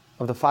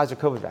of the Pfizer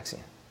COVID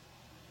vaccine.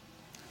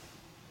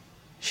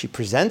 She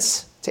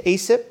presents to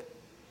ACIP.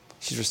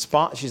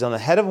 She's on the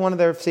head of one of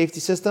their safety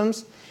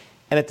systems.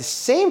 And at the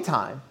same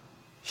time,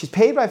 she's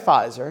paid by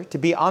Pfizer to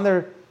be on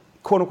their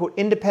quote-unquote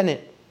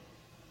independent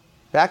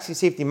Vaccine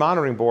Safety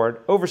Monitoring Board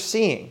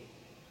overseeing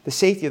the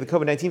safety of the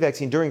COVID-19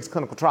 vaccine during its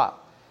clinical trial.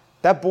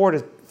 That board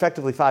is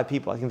effectively 5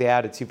 people. I think they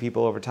added 2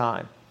 people over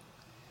time.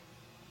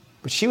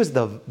 But she was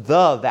the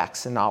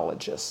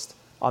vaccinologist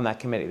on that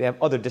committee. They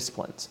have other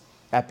disciplines,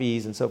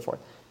 EPIs and so forth.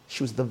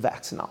 She was the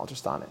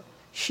vaccinologist on it.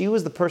 She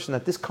was the person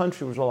that this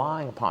country was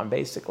relying upon,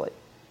 basically,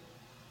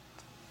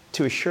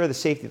 to assure the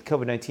safety of the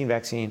COVID-19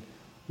 vaccine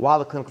while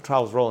the clinical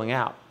trial was rolling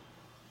out.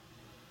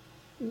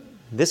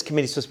 This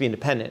committee is supposed to be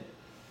independent.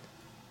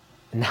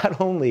 Not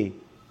only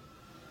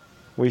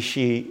was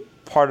she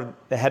part of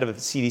the head of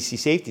the CDC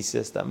safety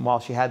system while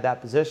she had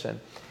that position,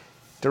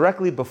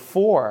 directly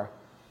before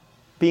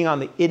being on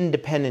the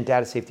independent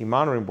data safety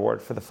monitoring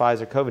board for the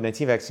Pfizer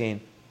COVID-19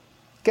 vaccine,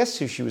 guess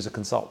who she was a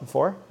consultant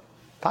for?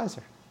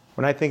 Pfizer.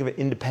 When I think of an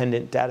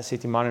independent data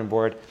safety monitoring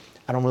board,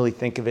 I don't really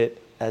think of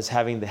it as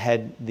having the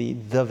head, the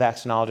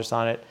vaccinologist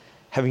on it,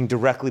 having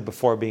directly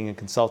before being a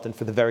consultant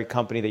for the very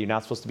company that you're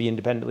not supposed to be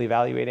independently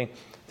evaluating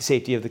the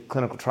safety of the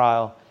clinical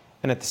trial,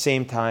 and at the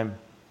same time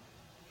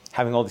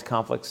having all these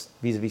conflicts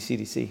vis-a-vis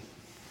CDC.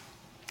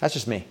 That's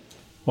just me.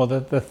 Well,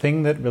 the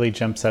thing that really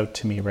jumps out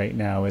to me right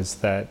now is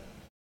that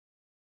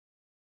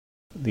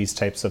these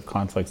types of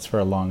conflicts for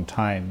a long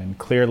time, and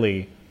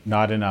clearly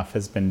not enough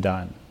has been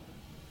done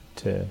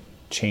to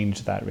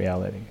change that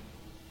reality.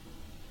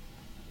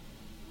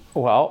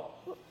 Well,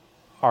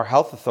 our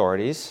health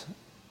authorities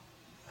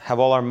have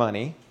all our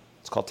money,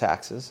 it's called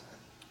taxes,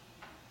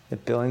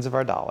 at billions of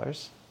our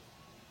dollars,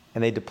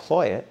 and they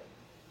deploy it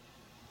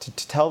to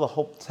tell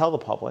the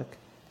public,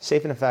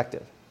 safe and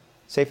effective,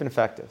 safe and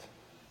effective.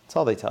 That's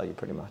all they tell you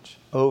pretty much,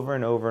 over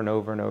and over and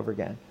over and over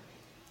again.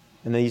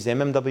 And they use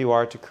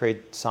MMWR to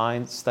create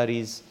science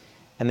studies,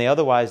 and they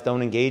otherwise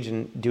don't engage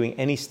in doing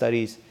any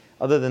studies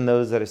other than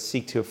those that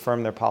seek to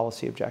affirm their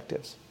policy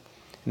objectives.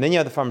 And then you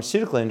have the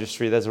pharmaceutical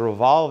industry that's a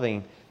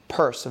revolving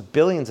purse of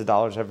billions of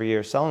dollars every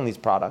year selling these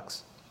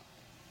products.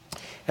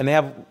 And they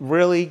have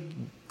really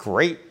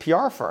great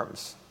PR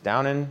firms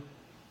down in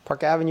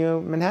Park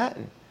Avenue,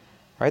 Manhattan,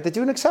 right? They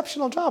do an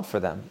exceptional job for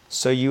them.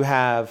 So you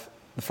have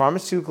the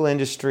pharmaceutical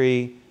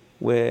industry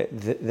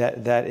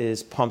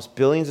that pumps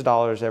billions of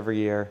dollars every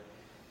year.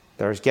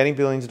 That is getting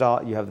billions of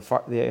dollars. You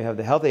have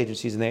the health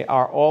agencies, and they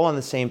are all on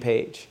the same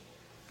page.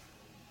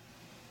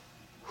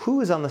 Who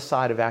is on the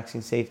side of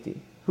vaccine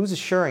safety? Who's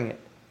assuring it?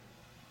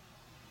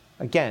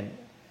 Again,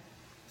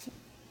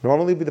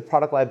 normally it would be the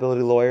product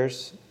liability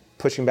lawyers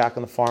pushing back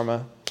on the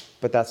pharma,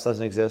 but that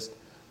doesn't exist.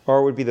 Or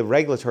it would be the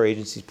regulatory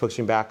agencies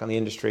pushing back on the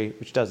industry,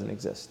 which doesn't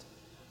exist.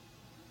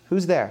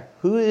 Who's there?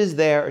 Who is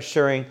there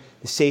assuring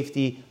the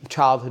safety of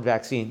childhood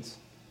vaccines?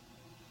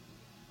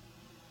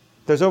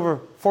 There's over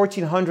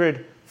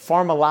 1,400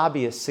 pharma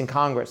lobbyists in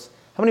Congress.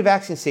 How many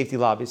vaccine safety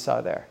lobbyists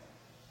are there?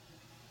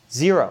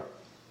 0,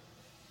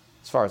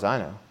 as far as I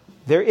know.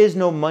 There is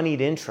no moneyed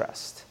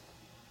interest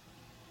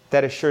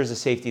that assures the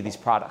safety of these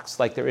products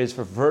like there is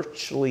for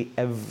virtually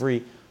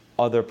every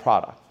other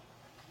product.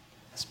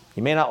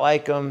 You may not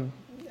like them,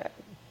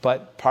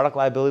 but product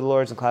liability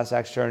lawyers and class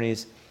action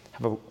attorneys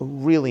have a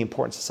really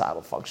important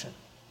societal function.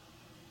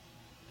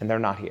 And they're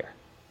not here.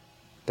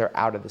 They're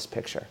out of this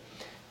picture.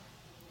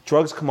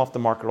 Drugs come off the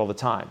market all the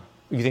time.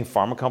 You think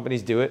pharma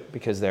companies do it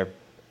because they're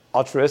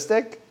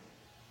altruistic?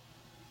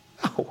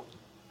 No.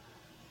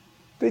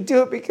 They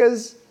do it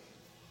because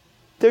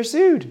they're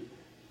sued,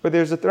 or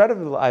there's a threat of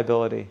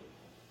liability.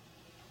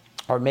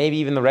 Or maybe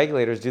even the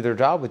regulators do their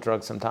job with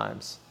drugs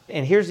sometimes.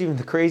 And here's even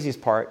the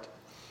craziest part.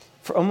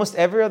 For almost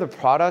every other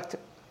product,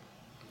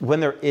 when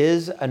there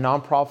is a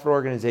nonprofit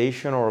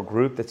organization or a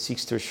group that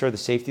seeks to assure the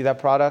safety of that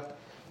product,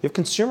 you have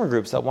consumer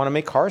groups that want to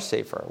make cars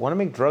safer, want to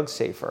make drugs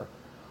safer,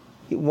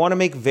 want to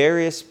make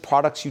various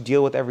products you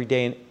deal with every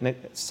day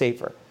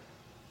safer.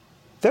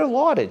 They're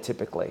lauded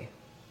typically.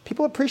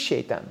 People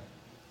appreciate them.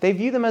 They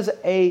view them as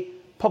a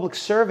public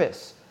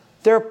service.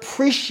 They're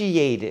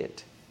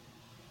appreciated.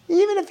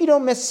 Even if you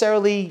don't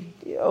necessarily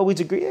always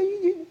agree,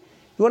 you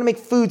want to make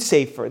food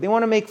safer. They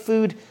want to make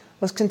food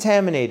less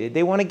contaminated.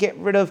 They want to get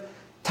rid of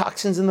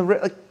toxins in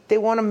the they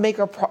want to make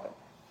our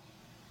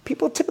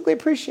people typically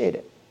appreciate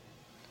it.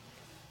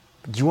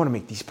 But you want to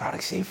make these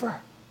products safer?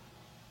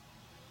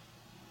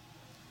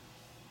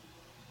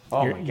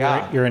 Oh my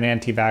God! You're an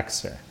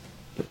anti-vaxxer.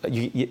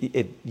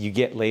 You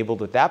get labeled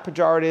with that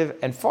pejorative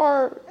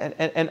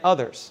and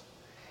others.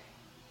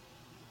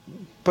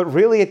 But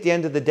really, at the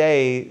end of the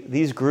day,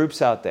 these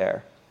groups out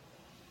there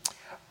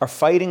are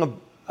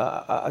fighting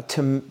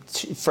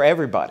for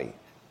everybody.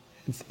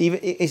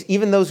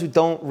 even those who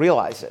don't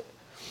realize it.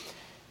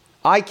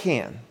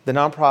 ICAN, the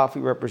nonprofit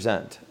we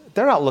represent,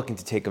 they're not looking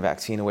to take a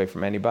vaccine away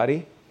from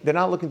anybody. They're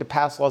not looking to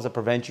pass laws that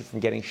prevent you from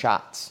getting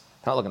shots.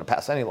 They're not looking to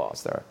pass any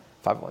laws. They're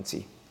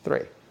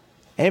 501c3.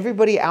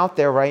 Everybody out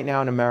there right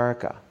now in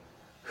America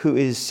who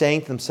is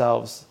saying to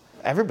themselves,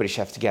 everybody should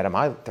have to get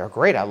them. They're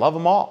great. I love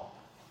them all.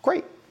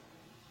 Great.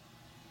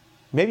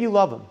 Maybe you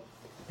love them.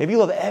 Maybe you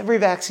love every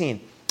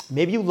vaccine.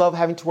 Maybe you love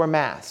having to wear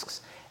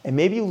masks. And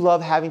maybe you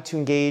love having to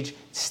engage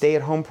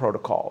stay-at-home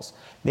protocols.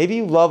 Maybe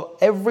you love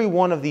every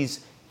one of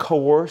these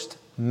coerced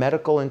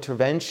medical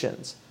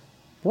interventions.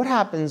 What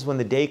happens when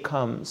the day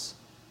comes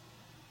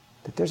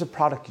that there's a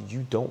product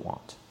you don't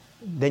want?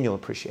 Then you'll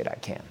appreciate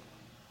ICAN.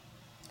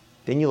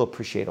 Then you'll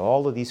appreciate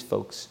all of these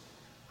folks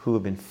who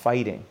have been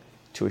fighting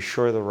to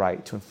assure the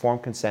right to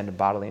informed consent and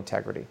bodily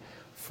integrity,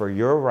 for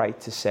your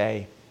right to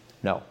say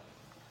no.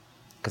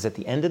 Because at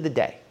the end of the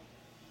day,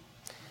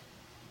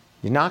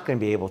 you're not going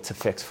to be able to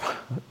fix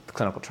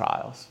clinical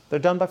trials. They're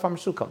done by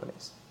pharmaceutical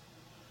companies.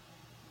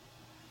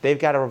 They've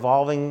got a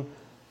revolving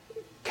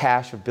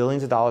cash of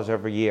billions of dollars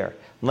every year.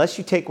 Unless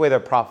you take away their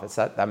profits,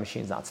 that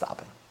machine's not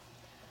stopping.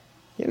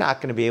 You're not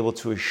going to be able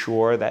to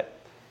assure that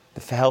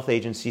the health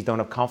agencies don't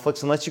have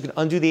conflicts unless you can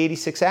undo the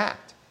 86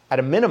 Act at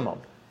a minimum.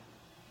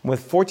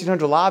 With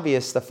 1,400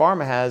 lobbyists the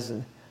pharma has,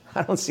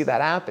 I don't see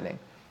that happening.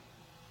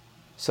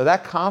 So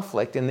that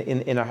conflict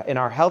in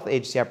our health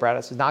agency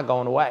apparatus is not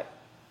going away.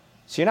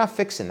 So you're not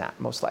fixing that,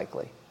 most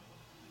likely.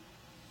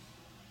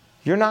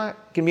 You're not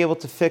going to be able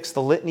to fix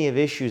the litany of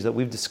issues that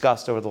we've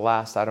discussed over the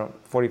last,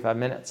 45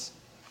 minutes.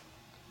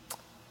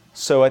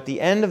 So at the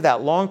end of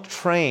that long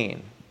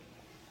train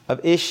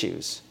of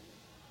issues,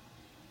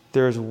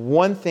 there's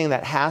one thing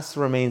that has to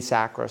remain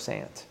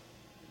sacrosanct.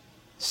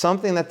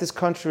 Something that this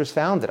country was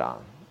founded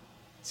on.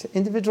 It's an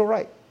individual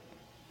right.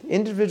 The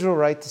individual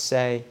right to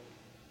say,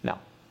 no,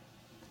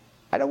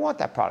 I don't want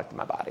that product in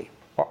my body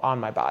or on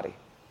my body.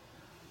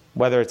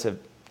 Whether it's a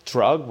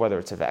drug, whether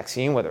it's a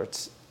vaccine, whether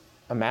it's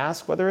a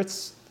mask, whether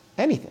it's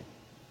anything.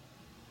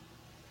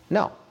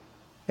 No.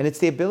 And it's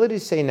the ability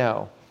to say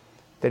no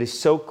that is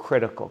so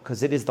critical,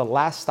 because it is the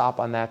last stop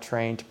on that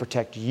train to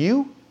protect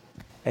you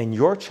and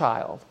your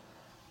child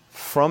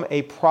from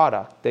a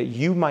product that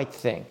you might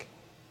think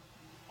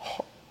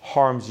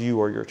harms you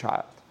or your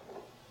child.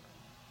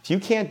 If you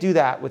can't do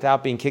that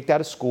without being kicked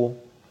out of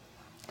school,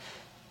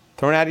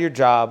 thrown out of your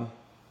job,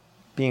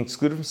 being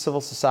excluded from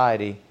civil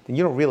society, then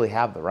you don't really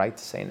have the right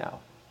to say no.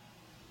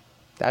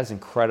 That is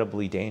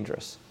incredibly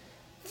dangerous.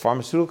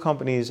 Pharmaceutical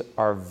companies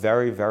are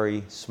very,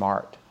 very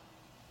smart.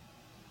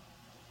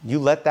 You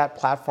let that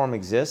platform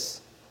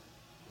exist,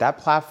 that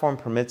platform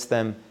permits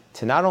them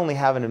to not only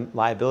have a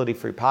liability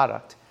for your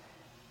product,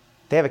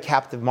 they have a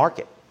captive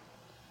market.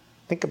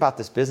 Think about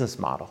this business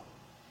model.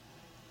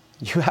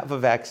 You have a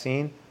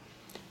vaccine,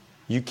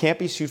 you can't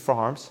be sued for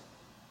harms.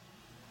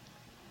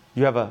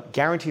 You have a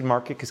guaranteed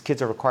market because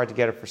kids are required to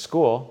get it for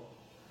school,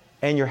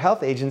 and your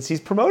health agencies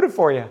promote it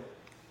for you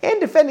and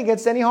defend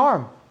against any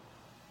harm.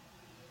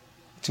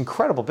 It's an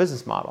incredible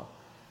business model.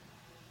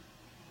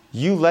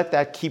 You let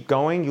that keep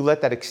going, you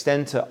let that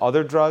extend to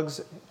other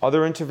drugs,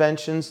 other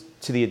interventions,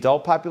 to the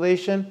adult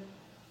population.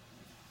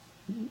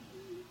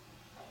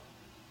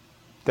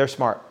 They're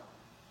smart.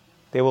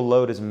 They will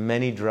load as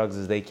many drugs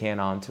as they can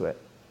onto it.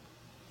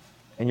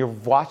 And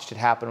you've watched it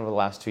happen over the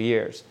last 2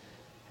 years.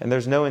 And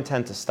there's no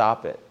intent to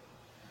stop it.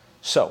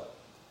 So,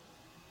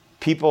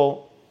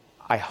 people,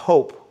 I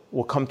hope,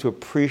 will come to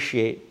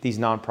appreciate these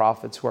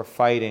nonprofits who are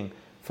fighting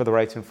for the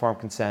right to informed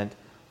consent,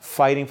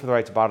 fighting for the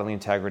right to bodily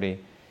integrity.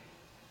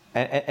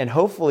 And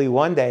hopefully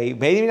one day,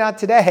 maybe not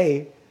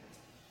today,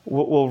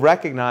 we'll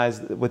recognize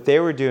what they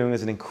were doing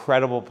as an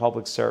incredible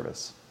public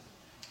service.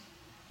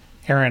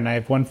 Aaron, I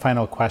have one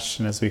final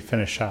question as we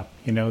finish up.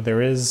 You know,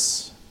 there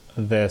is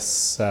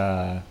this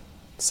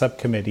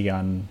subcommittee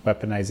on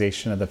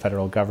weaponization of the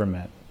federal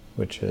government,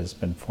 which has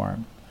been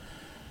formed.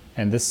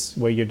 And this,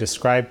 what you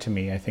described to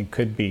me, I think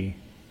could be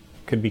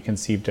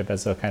conceived of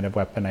as a kind of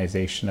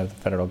weaponization of the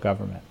federal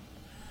government.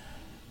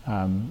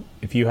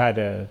 If you had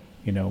a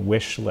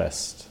wish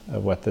list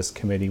of what this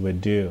committee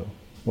would do,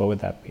 what would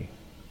that be?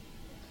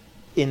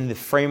 In the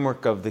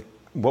framework of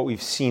what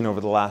we've seen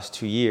over the last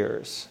 2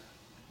 years,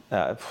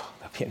 there'll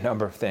be a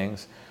number of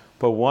things.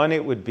 But one,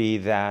 it would be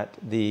that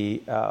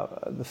the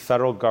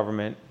federal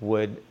government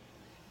would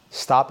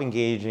stop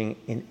engaging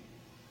in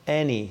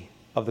any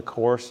of the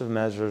coercive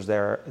measures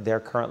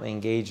they're currently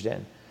engaged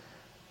in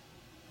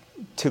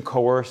to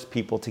coerce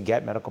people to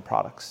get medical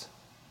products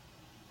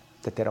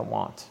that they don't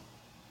want.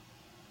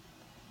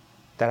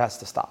 That has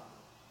to stop.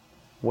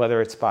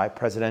 Whether it's by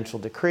presidential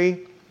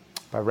decree,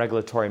 by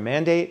regulatory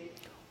mandate,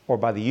 or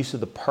by the use of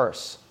the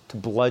purse to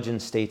bludgeon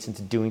states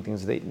into doing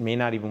things they may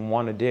not even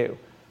want to do,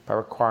 by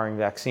requiring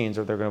vaccines,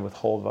 or they're going to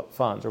withhold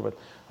funds, or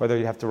whether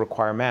you have to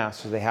require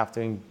masks, or they have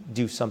to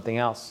do something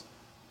else.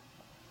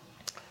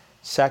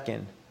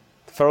 Second,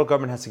 the federal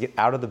government has to get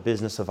out of the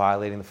business of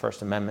violating the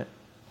First Amendment.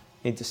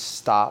 They need to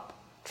stop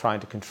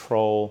trying to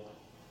control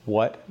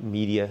what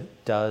media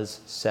does,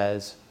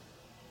 says,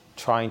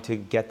 trying to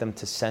get them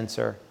to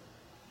censor.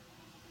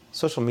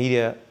 Social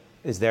media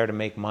is there to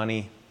make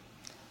money.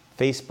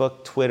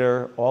 Facebook,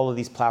 Twitter, all of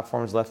these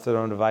platforms left to their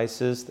own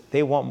devices,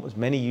 they want as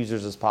many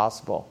users as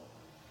possible.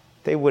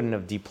 They wouldn't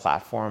have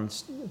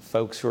deplatformed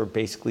folks who are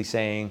basically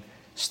saying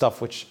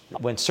stuff which,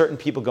 when certain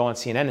people go on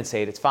CNN and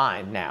say it, it's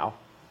fine now.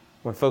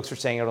 When folks were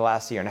saying over the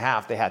last year and a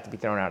half, they had to be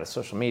thrown out of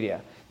social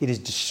media. It is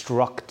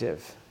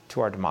destructive to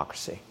our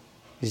democracy.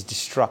 It is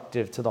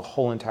destructive to the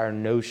whole entire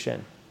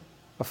notion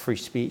of free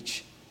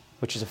speech,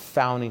 which is a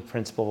founding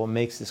principle of what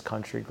makes this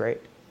country great.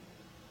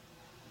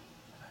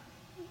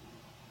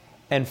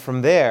 And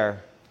from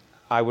there,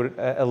 I would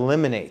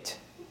eliminate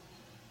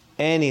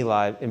any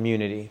live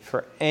immunity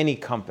for any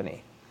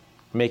company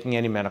making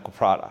any medical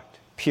product,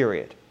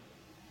 period.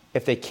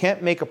 If they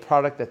can't make a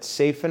product that's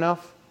safe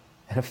enough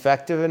and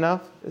effective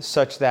enough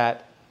such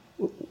that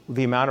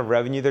the amount of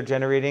revenue they're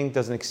generating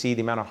doesn't exceed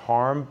the amount of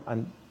harm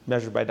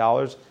measured by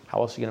dollars,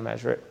 how else are you going to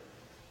measure it,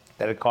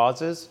 that it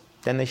causes,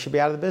 then they should be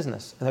out of the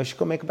business and they should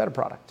go make a better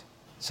product.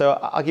 So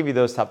I'll give you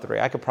those top three.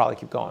 I could probably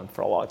keep going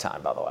for a long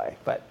time, by the way,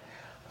 but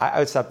I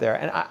would stop there.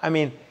 And I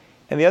mean,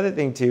 and the other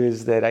thing too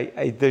is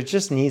that there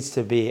just needs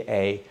to be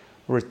a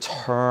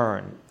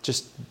return,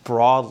 just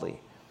broadly,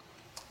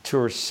 to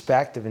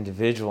respect of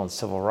individual and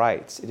civil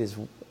rights. It is,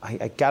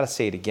 I gotta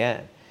say it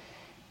again,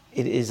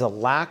 it is a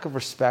lack of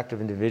respect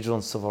of individual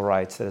and civil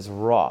rights that has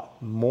wrought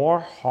more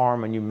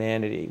harm on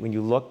humanity when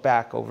you look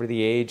back over the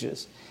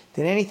ages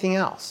than anything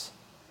else.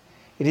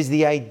 It is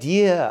the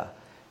idea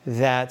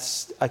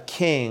that a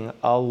king,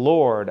 a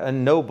lord, a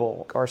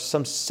noble, or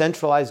some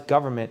centralized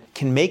government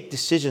can make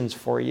decisions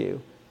for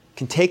you,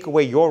 can take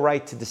away your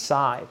right to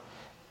decide.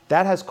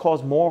 That has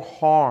caused more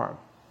harm,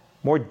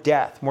 more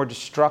death, more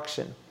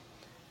destruction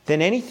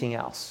than anything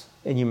else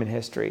in human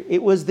history.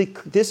 It was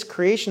this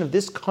creation of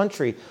this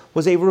country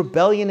was a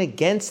rebellion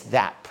against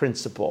that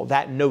principle,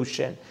 that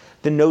notion,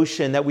 the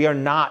notion that we are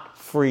not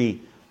free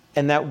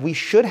and that we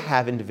should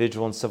have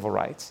individual and civil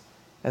rights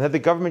and that the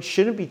government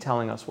shouldn't be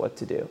telling us what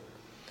to do.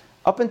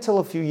 Up until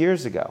a few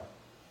years ago,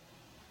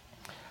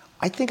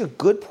 I think a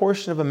good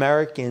portion of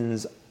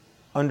Americans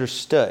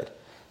understood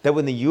that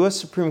when the US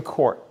Supreme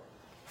Court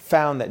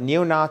found that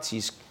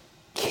neo-Nazis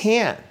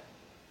can,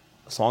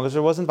 as long as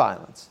there wasn't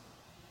violence,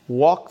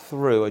 walk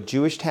through a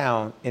Jewish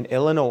town in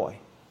Illinois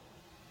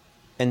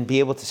and be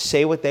able to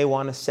say what they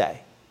want to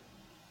say,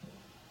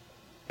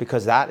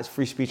 because that is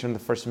free speech under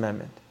the First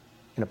Amendment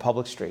in a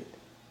public street.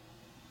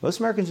 Most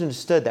Americans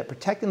understood that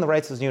protecting the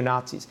rights of those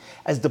neo-Nazis,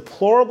 as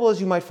deplorable as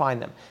you might find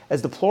them,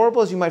 as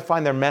deplorable as you might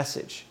find their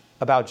message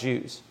about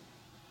Jews,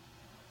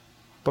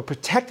 but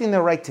protecting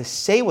their right to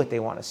say what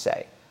they want to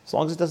say, as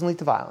long as it doesn't lead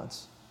to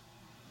violence,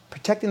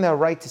 protecting their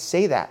right to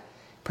say that,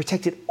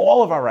 protected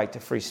all of our right to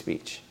free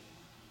speech.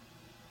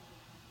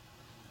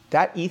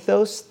 That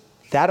ethos,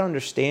 that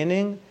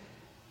understanding,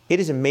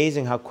 it is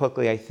amazing how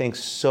quickly I think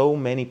so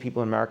many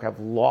people in America have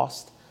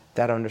lost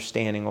that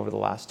understanding over the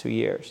last 2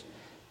 years.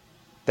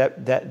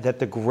 That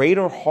the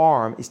greater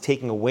harm is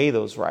taking away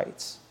those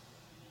rights.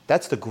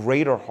 That's the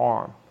greater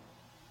harm.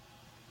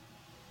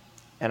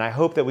 And I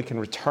hope that we can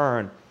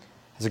return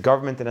as a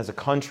government and as a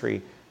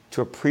country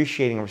to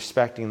appreciating and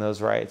respecting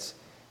those rights.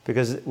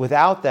 Because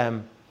without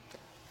them,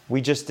 we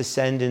just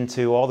descend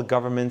into all the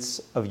governments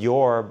of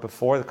yore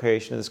before the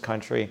creation of this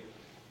country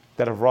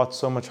that have wrought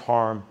so much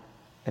harm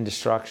and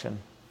destruction.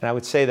 And I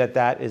would say that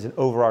that is an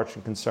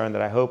overarching concern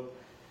that I hope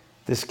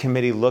this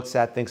committee looks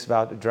at, thinks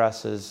about,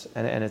 addresses,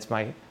 and it's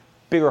my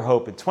bigger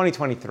hope in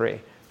 2023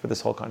 for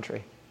this whole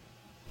country.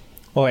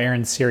 Well,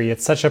 Aaron Siri,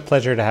 it's such a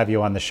pleasure to have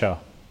you on the show.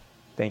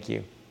 Thank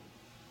you.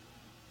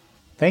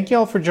 Thank you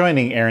all for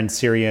joining Aaron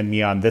Siri and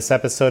me on this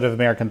episode of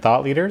American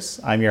Thought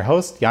Leaders. I'm your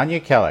host, Jan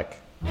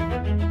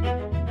Jekielek.